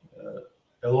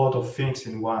a lot of things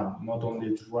in one, not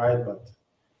only to write, but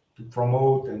to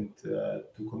promote and to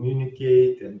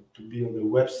communicate and to build a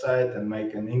website and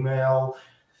make an email.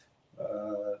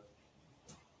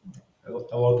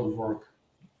 A lot of work.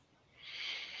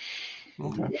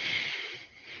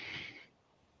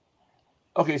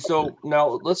 Okay, so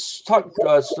now let's talk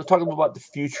about the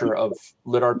future of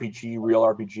LitRPG,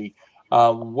 RealRPG.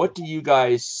 What do you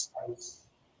guys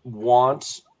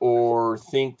want or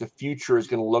think the future is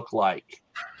going to look like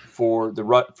for the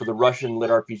Russian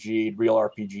LitRPG,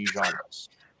 RealRPG genres?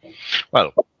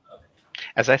 Well,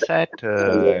 as I said,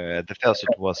 the first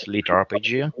it was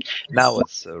LitRPG, now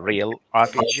it's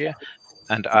RealRPG,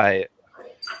 and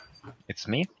it's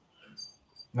me?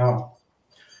 No.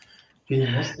 You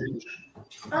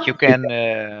can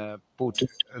put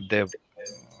the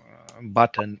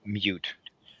button mute.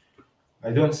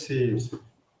 I don't see it.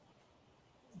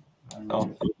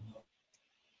 Oh,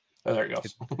 there it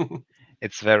goes.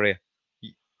 It's very...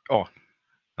 Oh,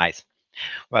 nice.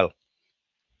 Well,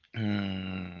 what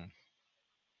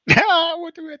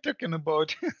are we talking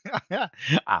about?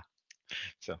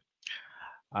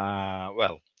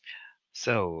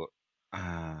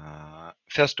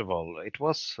 First of all, it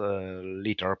was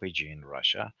LitRPG in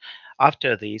Russia.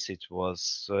 After this, it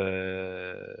was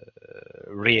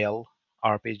real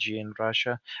RPG in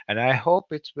Russia, and I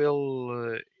hope it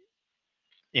will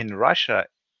in Russia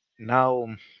now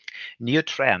new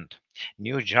trend,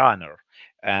 new genre,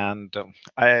 and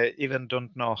I even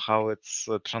don't know how it's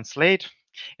translate.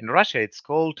 In Russia, it's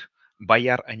called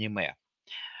Boyar anime.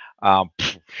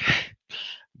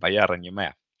 Boyar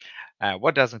anime.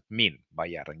 What does it mean,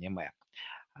 Boyar anime?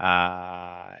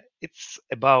 It's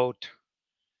about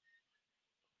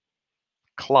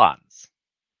clans,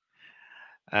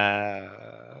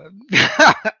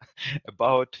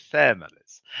 about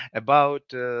families, about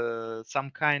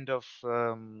some kind of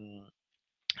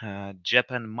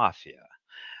Japan mafia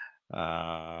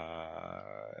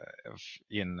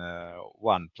in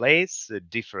one place,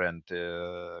 different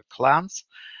clans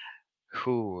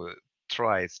who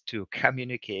tries to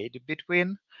communicate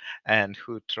between and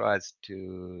who tries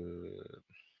to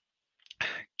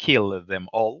kill them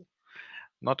all,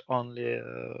 not only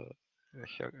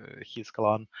his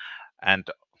clan. And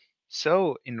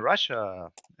so in Russia,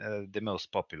 the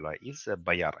most popular is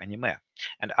Boyar anime.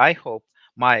 And I hope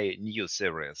my new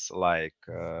series like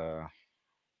the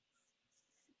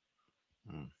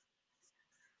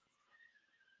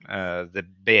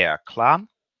Bear Clan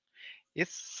is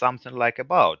something like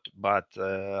about, but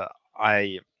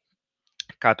I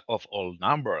cut off all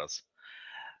numbers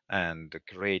and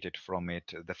created from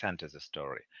it the fantasy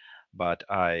story. But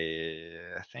I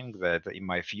think that in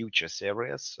my future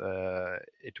series,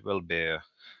 it will be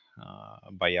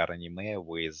Boyar anime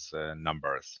with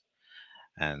numbers.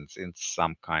 and it's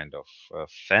some kind of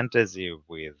fantasy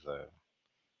with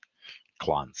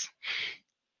clans.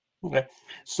 Okay,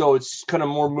 so it's kind of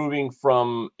more moving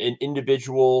from an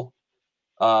individual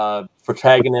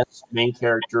protagonist, main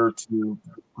character, to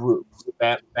groups,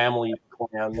 family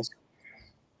clans.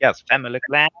 Yes, family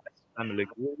clans, family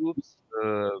groups,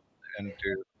 and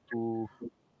to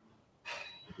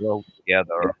grow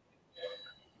together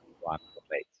one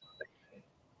place.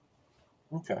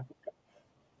 Okay.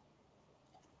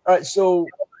 All right, so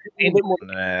a little bit more.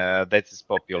 That is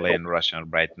popular in Russia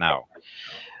right now.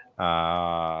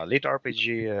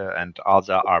 LitRPG and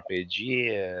other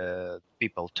RPG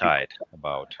people tied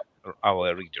about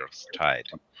our readers tied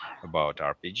about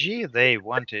RPG. They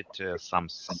wanted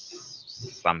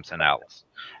something else,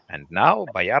 and now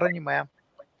Boyar Anime.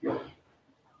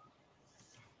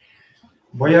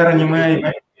 Boyar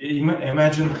Anime,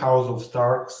 imagine House of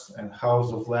Starks and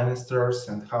House of Lannisters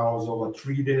and House of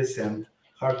Atreides and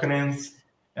Harkonnens,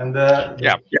 and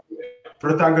the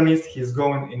protagonist, he's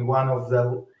going in one of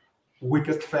the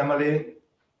weakest family,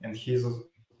 and he's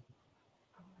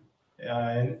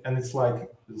and it's like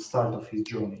the start of his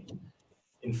journey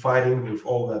in fighting with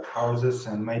all that houses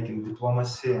and making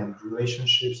diplomacy and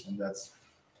relationships,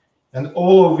 and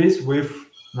all of this with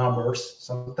numbers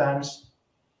sometimes.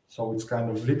 So it's kind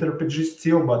of LitRPG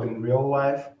still, but in real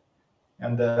life.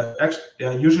 And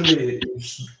usually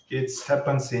it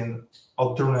happens in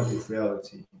alternative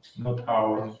reality, not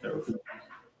our reality.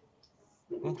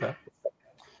 Okay.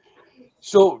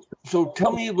 So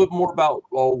tell me a little more about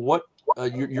what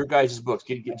your guys' books.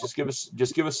 Just give us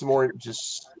some more.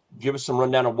 Just give us some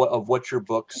rundown of what your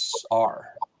books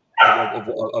are,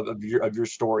 of your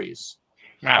stories.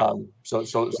 So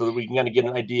that we can kind of get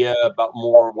an idea about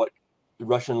more what the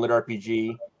Russian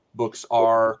LitRPG books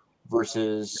are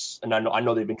versus, and I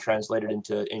know they've been translated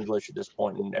into English at this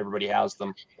point, and everybody has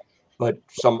them. But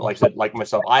some, like I said, like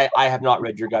myself, I have not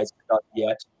read your guys' stuff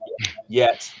yet.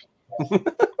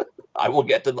 I will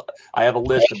get to. I have a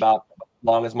list about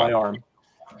long as my arm.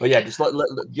 But yeah, just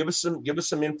give us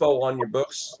some info on your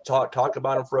books. Talk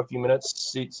about them for a few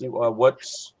minutes. See what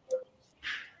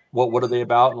are they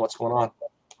about and what's going on.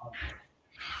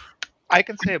 I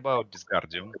can say about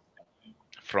Disgardium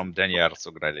from Daniel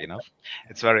Sugralinov.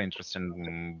 It's a very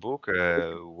interesting book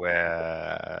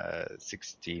where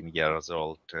 16 years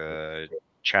old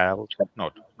child,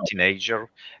 not teenager,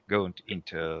 going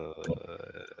into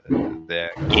the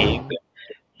game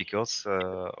because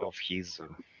of his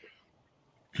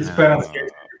parents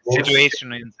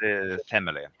situation in the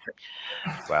family.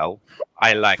 Well,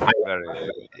 I like it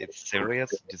it's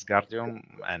serious, Disgardium,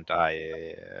 and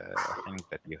I think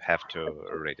that you have to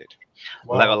read it.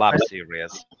 Wow. Level Up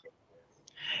series.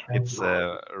 It's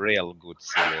a real good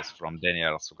series from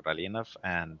Daniel Sugralinov,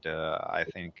 and I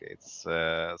think it's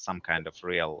some kind of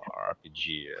real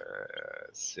RPG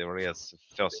series,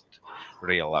 first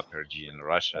real RPG in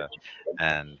Russia,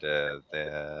 and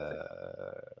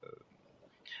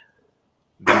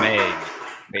the main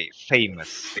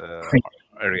famous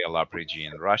real RPG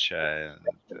in Russia,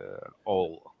 and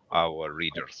all our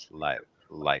readers like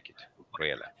it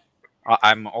really.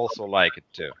 I'm also like it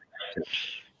too.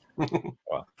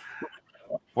 Well,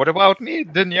 what about me?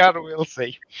 Danyar will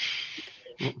say.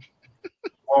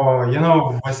 Oh,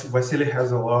 Vasiliy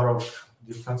has a lot of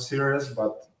different series,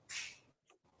 but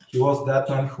he was that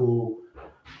one who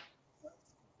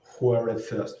I read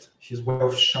first. His Way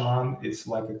of Shaman is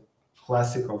like a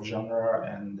classic of genre,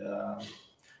 and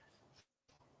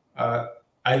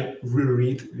I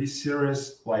reread this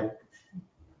series like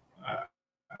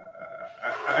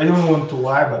I don't want to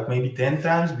lie, but maybe 10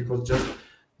 times because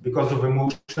of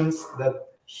emotions that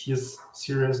his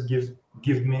series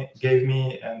gave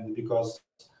me, and because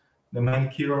the main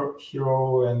hero,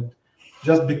 and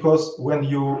just because when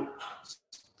you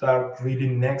start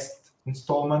reading next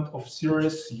installment of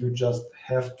series, you just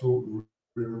have to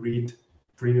read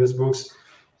previous books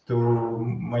to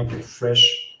make it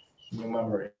fresh in your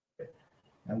memory.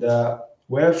 And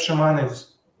Way of Shaman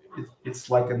it's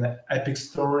like an epic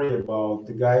story about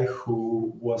the guy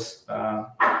who was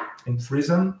in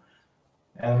prison,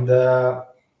 and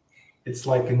it's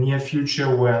like a near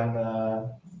future when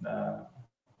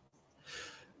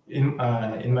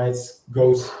inmates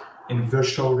goes in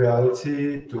virtual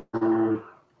reality to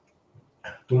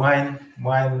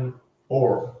mine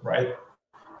ore, right?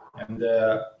 And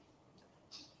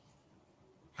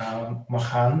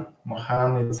Mahan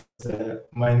is the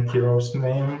main hero's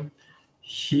name.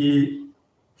 He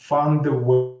found a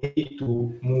way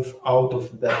to move out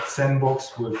of that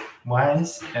sandbox with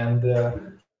mines, and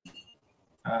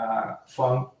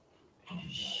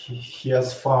he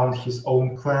has found his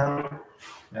own clan,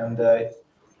 and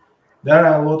there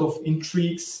are a lot of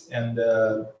intrigues and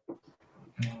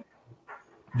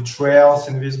betrayals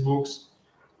in these books,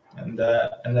 and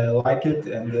I like it.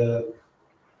 And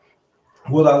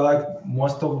what I like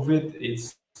most of it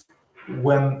is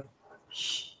when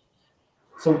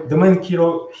so the main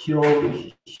hero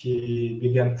he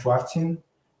began crafting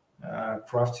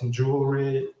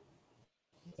jewelry,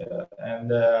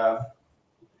 and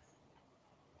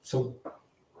so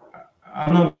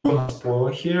I'm not gonna spoil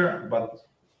here, but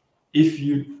if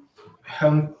you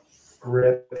haven't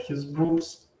read his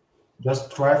books,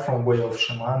 just try from Way of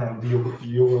Shaman, and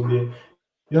you will be,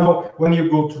 you know, when you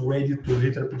go to Reddit, to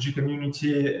LitRPG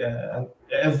community, and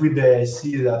every day I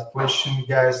see that question,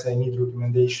 guys, I need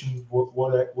recommendation,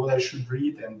 what I should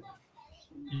read, and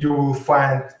you will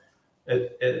find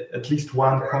at least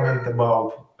one comment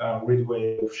about read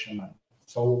Way of Shaman.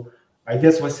 So I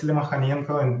guess Vasiliy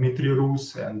Mahanenko and Dmitry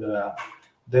Rus and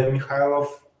Dan Mikhailov,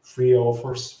 3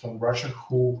 authors from Russia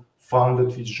who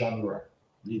founded this genre,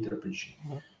 LitRPG.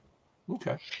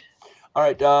 Okay. All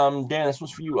right, Dan, this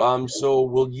one's for you. So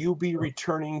will you be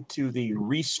returning to the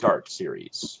Restart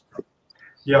series?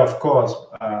 Yeah, of course,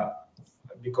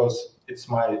 because it's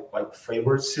my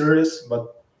favorite series.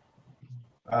 But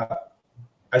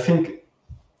I think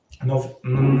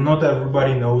not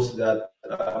everybody knows that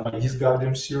my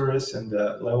Disguardium series and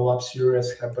the Level Up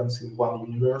series happens in one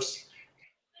universe.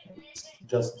 It's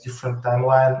just different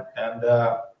timeline, and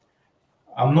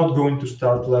I'm not going to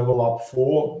start Level Up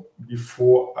 4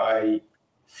 before I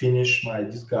finish my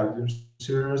Disguardium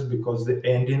series, because the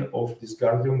ending of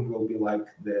Disguardium will be like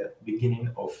the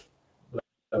beginning of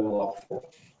Level Up 4.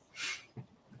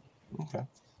 Okay.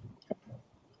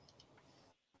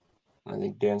 I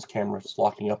think Dan's camera's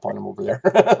locking up on him over there.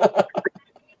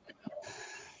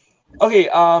 Okay,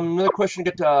 another question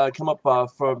come up for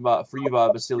you,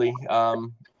 Vasiliy.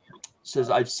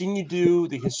 Says, I've seen you do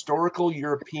the historical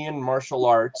European martial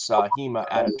arts, HEMA,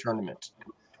 at a tournament.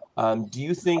 Do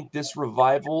you think this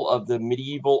revival of the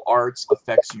medieval arts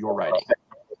affects your writing?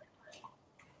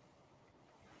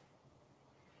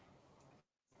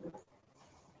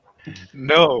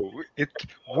 No, it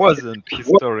wasn't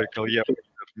historical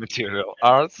material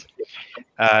arts.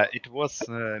 It was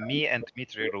me and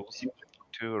Dmitry Rus,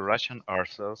 2 Russian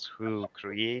authors who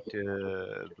create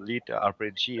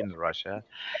LitRPG in Russia,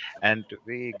 and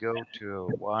we go to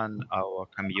our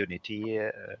community,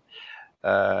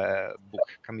 book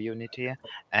community,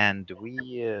 and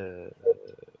we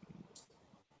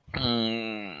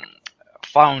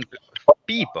found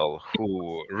people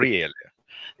who really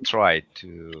tried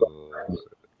to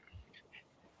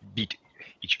beat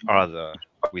each other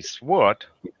with sword,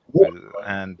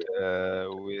 and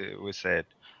we said,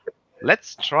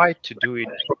 let's try to do it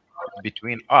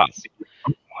between us.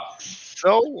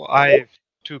 So I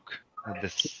took the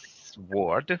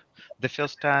sword the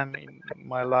first time in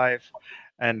my life,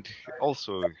 and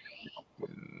also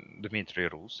Dmitry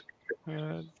Rus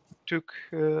took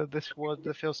the sword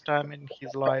the first time in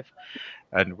his life,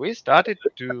 and we started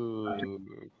to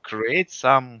create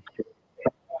some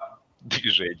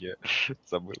движения.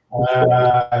 Some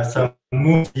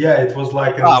moves, yeah, it was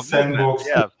like a sandbox.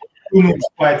 Yeah.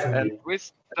 Fighting. And we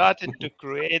started to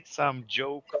create some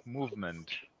joke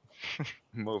movements.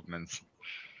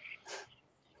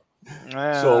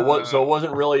 So it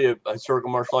wasn't really a historical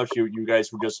martial arts. You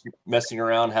guys were just messing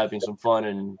around, having some fun,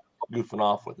 and goofing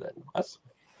off with it. That's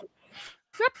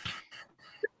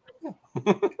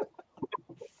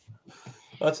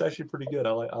that's actually pretty good.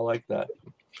 I like that.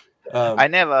 I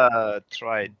never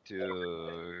tried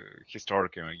to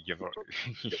historical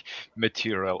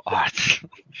material arts.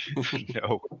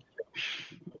 No.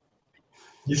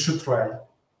 You should try.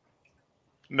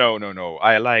 No.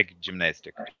 I like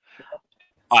gymnastics.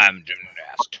 I'm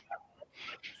gymnast.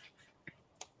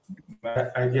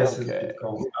 I guess okay. It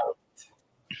goes out.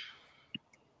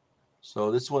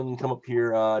 So this one come up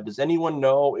here. Does anyone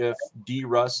know if D.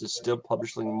 Russ is still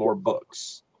publishing more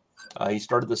books? He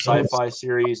started the sci-fi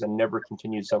series and never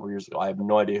continued several years ago. I have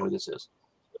no idea who this is.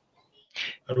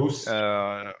 Rus.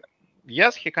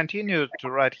 Yes, he continued to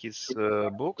write his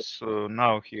books.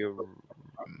 Now he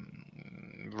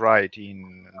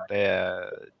writing the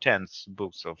 10th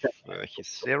books of his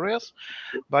series,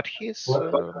 but he's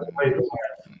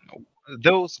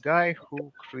those guy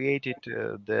who created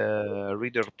the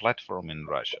reader platform in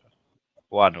Russia,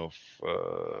 one of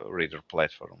reader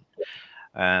platform,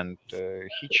 and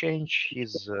he changed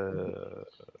his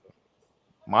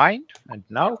mind, and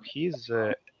now he's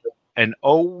an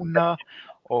owner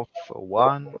of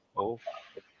one of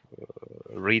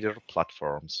reader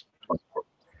platforms.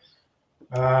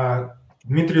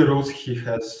 Dmitry Rus, he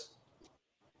has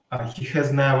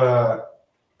never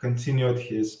continued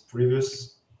his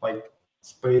previous like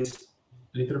Space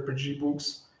LitRPG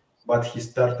books, but he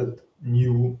started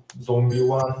new zombie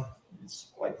one.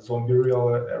 It's like zombie real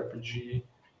RPG.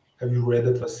 Have you read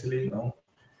it, Vasiliy? No.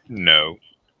 No.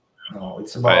 No,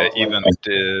 it's I about even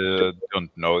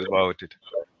don't know about it.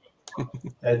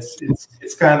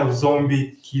 it's kind of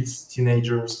zombie kids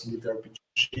teenagers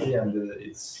LitRPG, and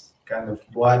it's kind of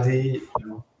bloody.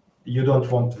 You don't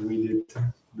want to read it,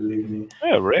 believe me.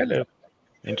 Oh, really?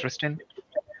 Interesting.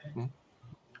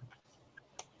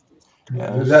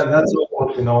 That's all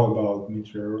what we know about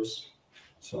Meteors.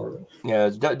 Sorry. Yeah,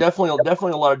 it's definitely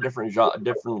a lot of different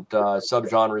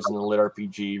subgenres in the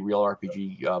LitRPG,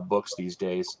 RealRPG books these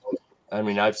days. I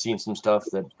mean, I've seen some stuff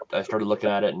that I started looking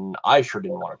at it, and I sure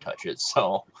didn't want to touch it.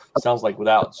 So, sounds like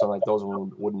those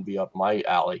wouldn't be up my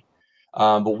alley.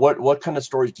 But what kind of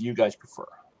stories do you guys prefer?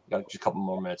 Got just a couple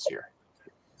more minutes here.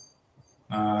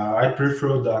 I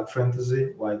prefer dark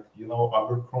fantasy, like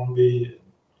Abercrombie,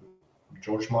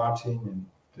 George Martin,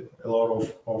 and a lot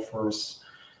of authors.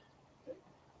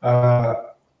 I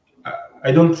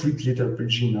don't read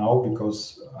LitRPG now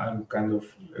because I'm kind of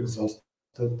exhausted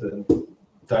and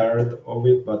tired of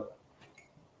it, but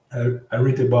I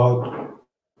read about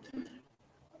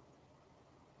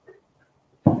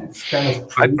it's kind of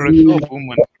crazy.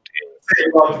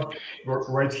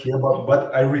 Right here,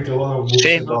 but I read a lot of books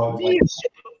about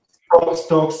like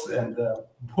stocks and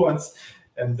bonds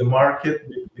and the market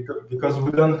because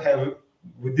we didn't have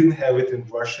it in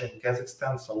Russia and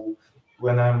Kazakhstan. So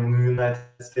when I'm in the United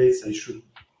States, I should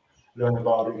learn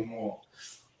about it more.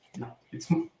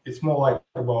 It's more like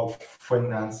about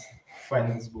finance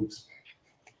books.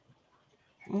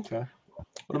 Okay.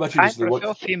 What about you? I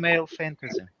prefer female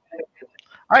fantasy.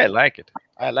 I like it.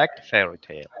 I like the fairy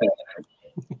tale.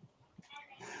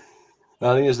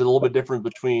 I think there's a little bit different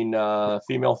between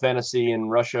female fantasy in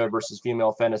Russia versus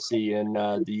female fantasy in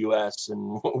the U.S.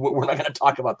 And we're not going to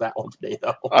talk about that one today,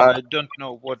 though. I don't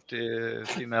know what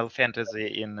female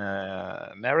fantasy in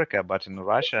America, but in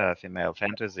Russia, female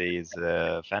fantasy is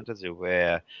fantasy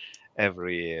where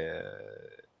every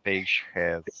page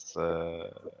has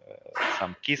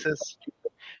some kisses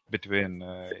between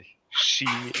she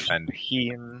and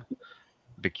him.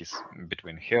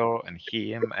 Between her and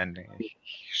him, and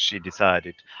she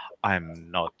decided, I'm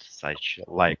not such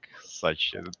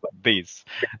this,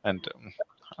 and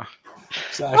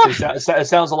So actually, it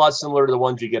sounds a lot similar to the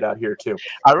ones you get out here too.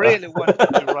 I really wanted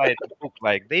to write a book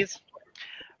like this,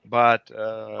 but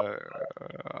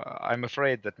I'm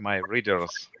afraid that my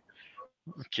readers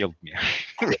killed me.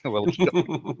 Well,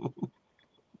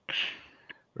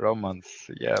 romance,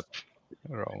 yep,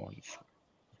 romance.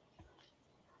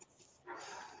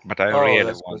 But I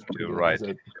really want to write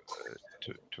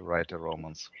to write a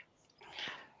romance.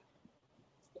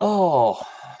 Oh,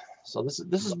 so this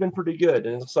has been pretty good,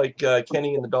 and it looks like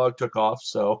Kenny and the dog took off.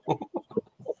 So,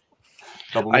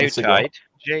 are you tied,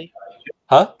 Jay?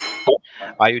 Huh?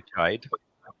 Are you tied?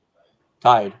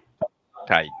 Tied.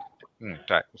 Tied.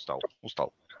 Устал.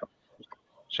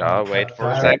 Shall I wait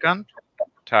for a second?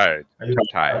 Tired.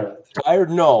 Tired. Tired?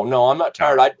 No, I'm not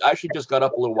tired. I actually just got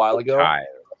up a little while ago. Tired.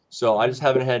 So I just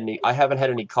haven't had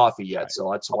any coffee yet, so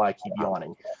that's why I keep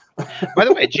yawning. By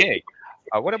the way, Jay,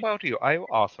 what about you? Are you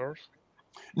authors?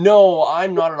 No,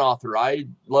 I'm not an author. I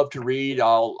love to read.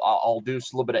 I'll do a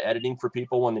little bit of editing for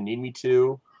people when they need me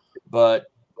to. But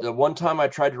the one time I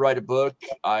tried to write a book,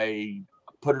 I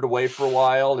put it away for a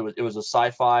while. It was a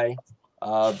sci-fi.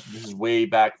 This is way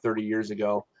back 30 years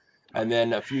ago. And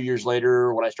then a few years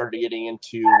later, when I started getting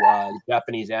into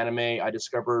Japanese anime, I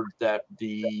discovered that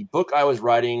the book I was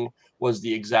writing was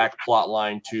the exact plot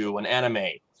line to an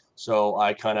anime. So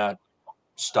I kind of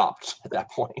stopped at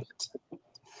that point.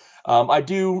 I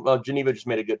do. Geneva just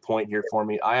made a good point here for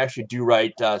me. I actually do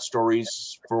write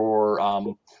stories for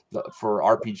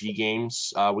RPG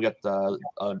games. We got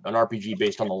an RPG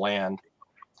based on the land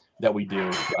that we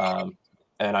do,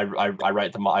 and I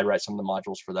write some of the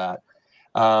modules for that.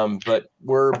 But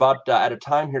we're about out of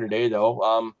time here today, though.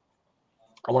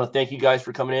 I want to thank you guys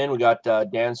for coming in. We got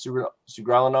Dan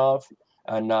Sugralinov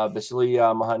and Vasiliy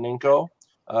Mahanenko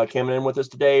coming in with us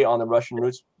today on the Russian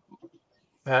Roots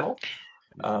panel.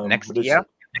 Next year,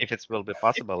 if it will be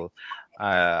possible,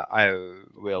 I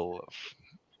will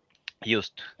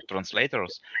use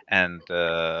translators and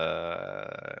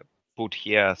put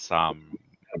here some.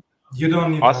 You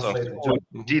don't need translators.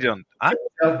 Who didn't. Huh?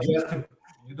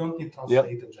 You don't need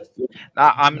translators. Yep.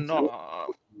 I'm not.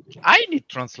 I need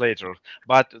translators,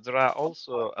 but there are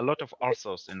also a lot of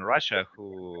authors in Russia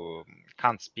who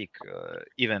can't speak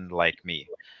even like me.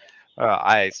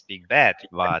 I speak bad,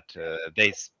 but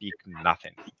they speak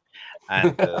nothing.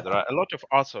 And there are a lot of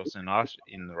authors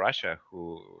in Russia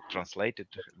who translated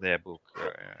their book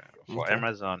for Okay.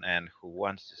 Amazon and who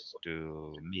wants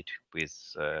to meet with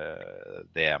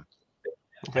their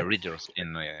Okay. readers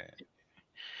in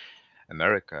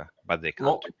America, but they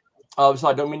Well, can't. so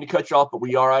I don't mean to cut you off, but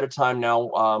we are out of time now.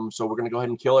 So we're going to go ahead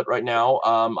and kill it right now.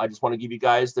 I just want to give you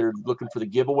guys, they're looking for the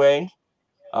giveaway.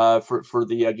 For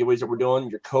the giveaways that we're doing,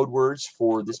 your code words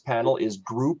for this panel is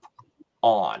group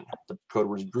on. The code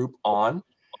word is group on.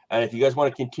 And if you guys want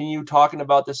to continue talking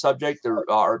about this subject, there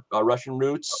are Russian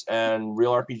roots and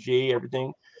RealRPG,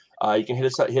 everything. You can hit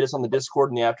us on the Discord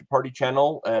and the After Party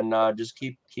channel, and just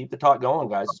keep the talk going,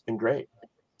 guys. It's been great.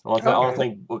 I want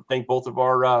to thank both of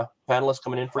our panelists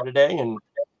coming in for today, and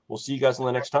we'll see you guys on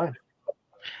the next time.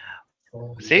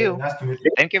 See you. Nice to meet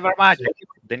you. Thank you very much,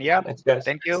 Daniel. Thanks, guys.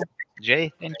 Thank you,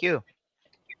 Jay. Thank you.